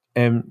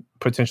and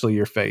potentially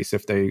your face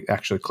if they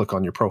actually click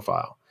on your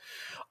profile.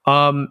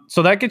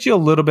 So that gets you a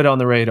little bit on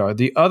the radar.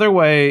 The other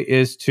way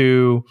is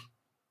to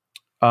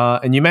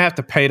and you may have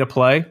to pay to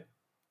play,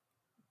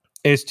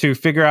 is to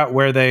figure out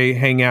where they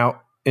hang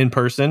out in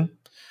person.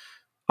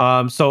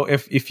 So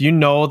if you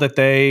know that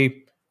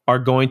they are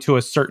going to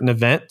a certain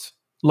event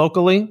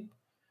locally,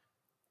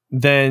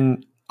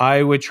 then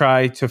I would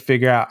try to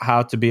figure out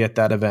how to be at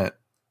that event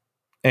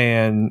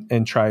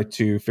and try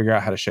to figure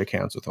out how to shake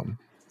hands with them,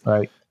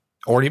 right?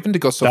 Or even to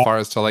go so far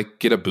as to like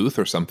get a booth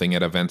or something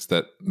at events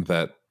that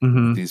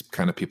these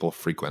kind of people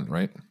frequent,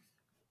 right?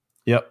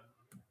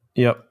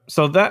 Yep.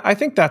 So that, I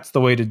think that's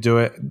the way to do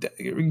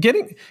it.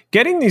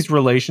 Getting these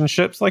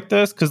relationships like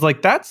this, because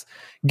like that's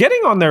getting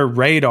on their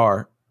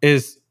radar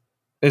is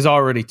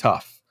already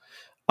tough.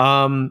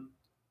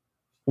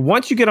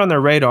 Once you get on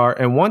their radar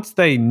and once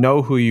they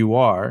know who you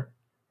are,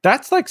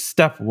 that's like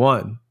step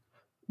one.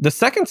 The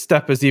second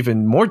step is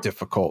even more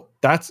difficult.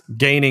 That's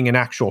gaining an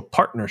actual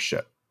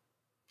partnership.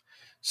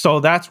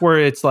 So that's where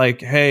it's like,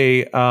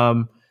 hey,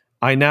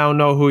 I now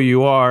know who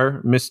you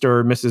are, Mr.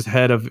 or Mrs.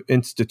 Head of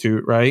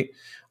Institute, right?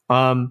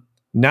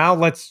 Now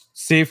let's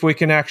see if we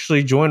can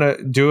actually do a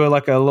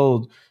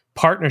little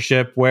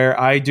partnership where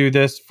I do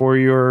this for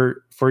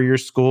for your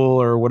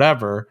school or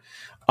whatever,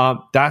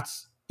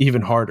 that's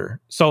even harder.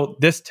 So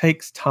this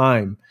takes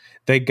time.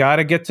 They got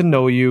to get to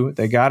know you.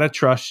 They got to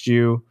trust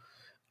you.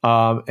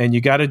 And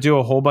you got to do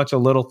a whole bunch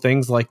of little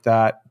things like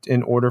that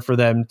in order for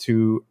them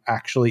to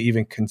actually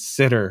even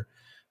consider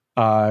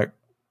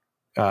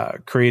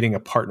creating a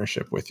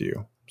partnership with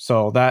you.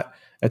 So that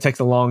it takes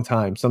a long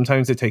time.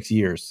 Sometimes it takes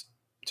years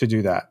to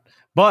do that.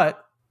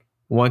 But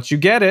once you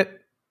get it,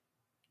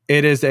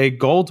 it is a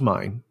gold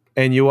mine,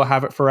 and you will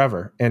have it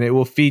forever, and it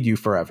will feed you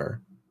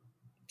forever.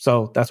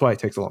 So that's why it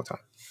takes a long time.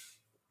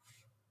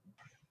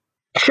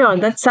 Sure,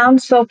 that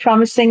sounds so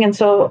promising and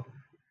so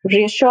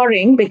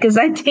reassuring, because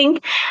I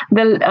think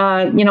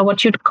the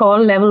what you'd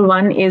call level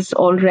 1 is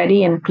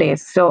already in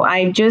place. So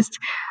I just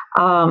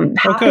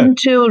happened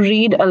to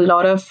read a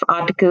lot of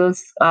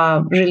articles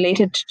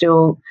related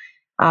to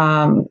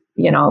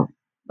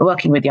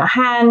working with your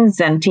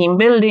hands and team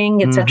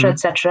building, etc.,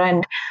 etc.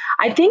 And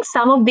I think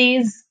some of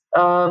these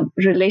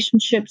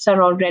relationships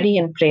are already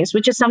in place,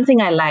 which is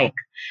something I like.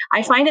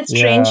 I find it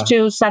strange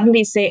to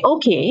suddenly say,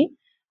 okay,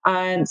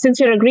 since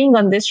you're agreeing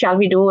on this, shall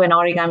we do an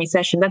origami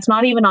session? That's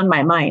not even on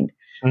my mind.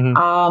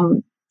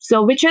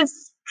 So which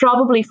is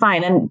probably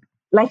fine. And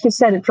like you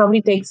said, it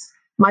probably takes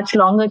much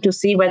longer to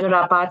see whether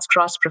our paths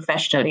cross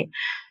professionally.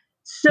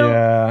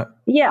 So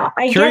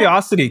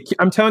curiosity.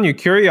 I'm telling you,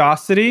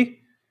 curiosity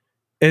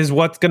is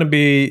what's going to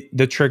be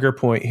the trigger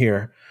point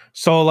here.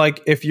 So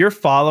like if you're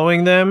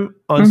following them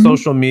on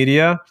social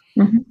media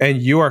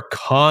and you are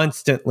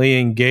constantly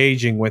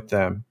engaging with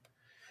them,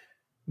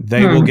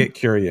 they will get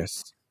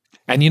curious.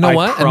 And you know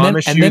what?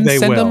 And then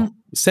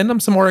send them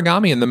some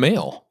origami in the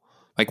mail.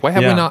 Like, why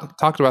have we not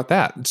talked about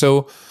that?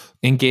 So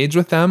engage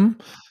with them.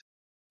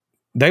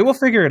 They will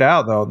figure it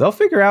out, though. They'll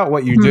figure out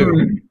what you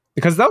do,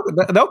 because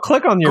they'll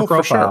click on your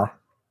profile. Sure.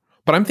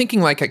 But I'm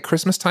thinking like at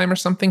Christmas time or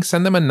something,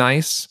 send them a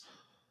nice,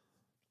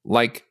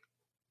 like,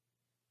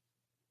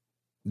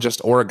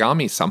 just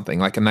origami something,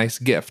 like a nice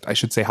gift. I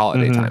should say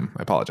holiday time.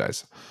 I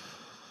apologize.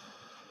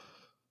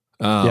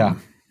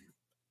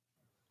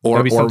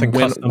 Or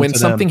when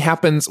something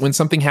happens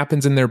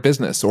in their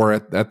business or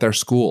at their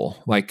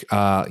school, like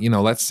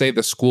let's say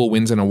the school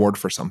wins an award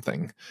for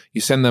something,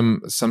 you send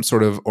them some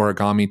sort of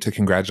origami to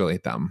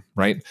congratulate them,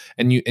 right?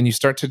 And you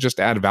start to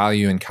just add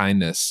value and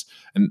kindness,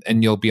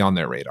 and you'll be on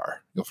their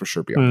radar. You'll for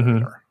sure be on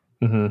their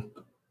radar.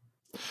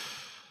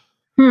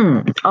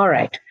 All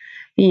right.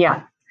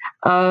 Yeah.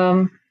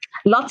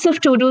 Lots of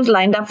to-dos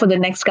lined up for the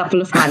next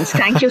couple of months.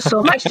 Thank you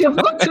so much to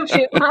both of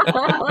you.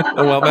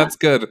 Well, that's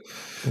good.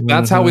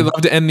 That's how we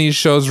love to end these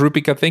shows.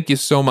 Rupika, thank you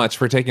so much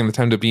for taking the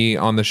time to be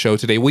on the show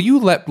today. Will you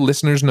let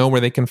listeners know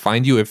where they can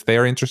find you if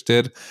they're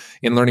interested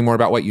in learning more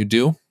about what you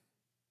do?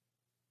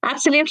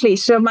 Absolutely.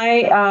 So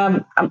my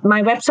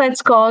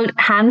website's called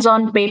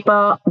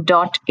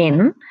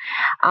handsonpaper.in.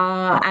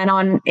 And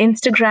on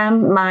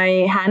Instagram,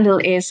 my handle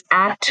is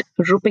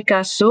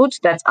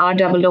 @RupikaSood. That's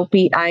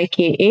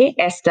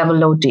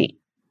ROOPIKASOOD.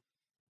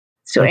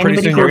 So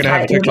anybody who'd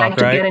like to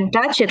get in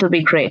touch, it'll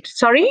be great.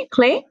 Sorry,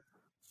 Clay?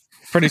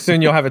 Pretty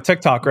soon you'll have a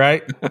TikTok,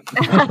 right?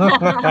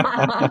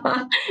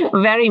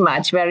 Very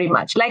much, very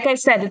much. Like I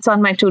said, it's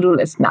on my to-do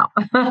list now.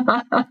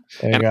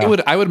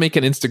 And I would make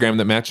an Instagram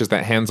that matches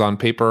that hands-on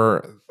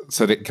paper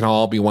so that it can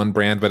all be one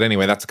brand. But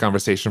anyway, that's a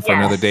conversation for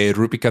another day.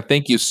 Rupika,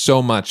 thank you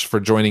so much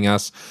for joining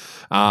us.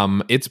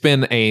 It's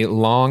been a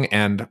long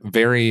and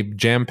very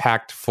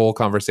jam-packed full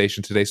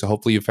conversation today, so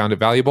hopefully you found it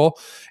valuable.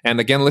 And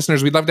again,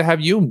 listeners, we'd love to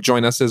have you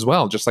join us as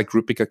well. Just like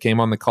Rupika came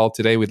on the call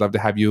today, we'd love to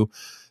have you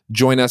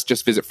join us.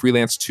 Just visit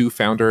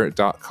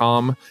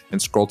freelance2founder.com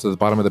and scroll to the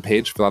bottom of the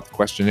page, fill out the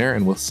questionnaire,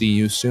 and we'll see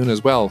you soon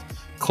as well.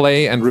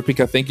 Clay and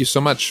Rupika, thank you so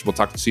much. We'll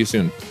talk to you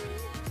soon.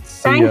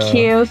 Thank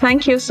you.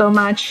 Thank you so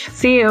much.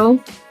 See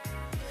you.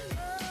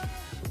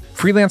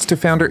 Freelance to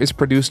Founder is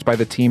produced by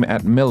the team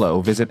at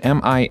Millo. Visit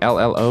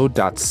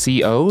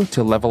millo.co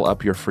to level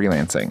up your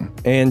freelancing.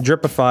 And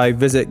Dripify,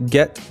 visit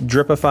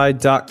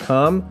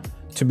getdripify.com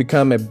to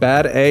become a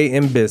bad A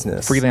in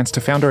business. Freelance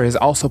to Founder is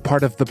also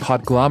part of The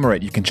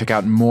Podglomerate. You can check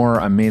out more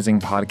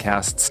amazing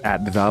podcasts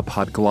at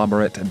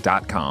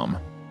thepodglomerate.com.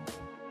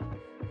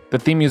 The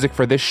theme music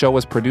for this show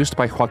was produced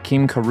by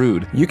Joaquin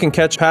Carud. You can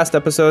catch past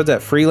episodes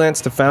at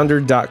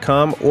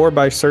freelancetofounder.com or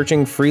by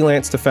searching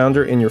Freelance to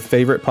Founder in your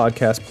favorite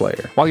podcast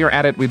player. While you're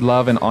at it, we'd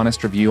love an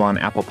honest review on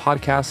Apple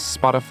Podcasts,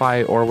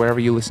 Spotify, or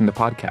wherever you listen to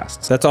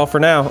podcasts. That's all for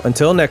now.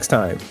 Until next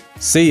time.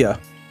 See ya.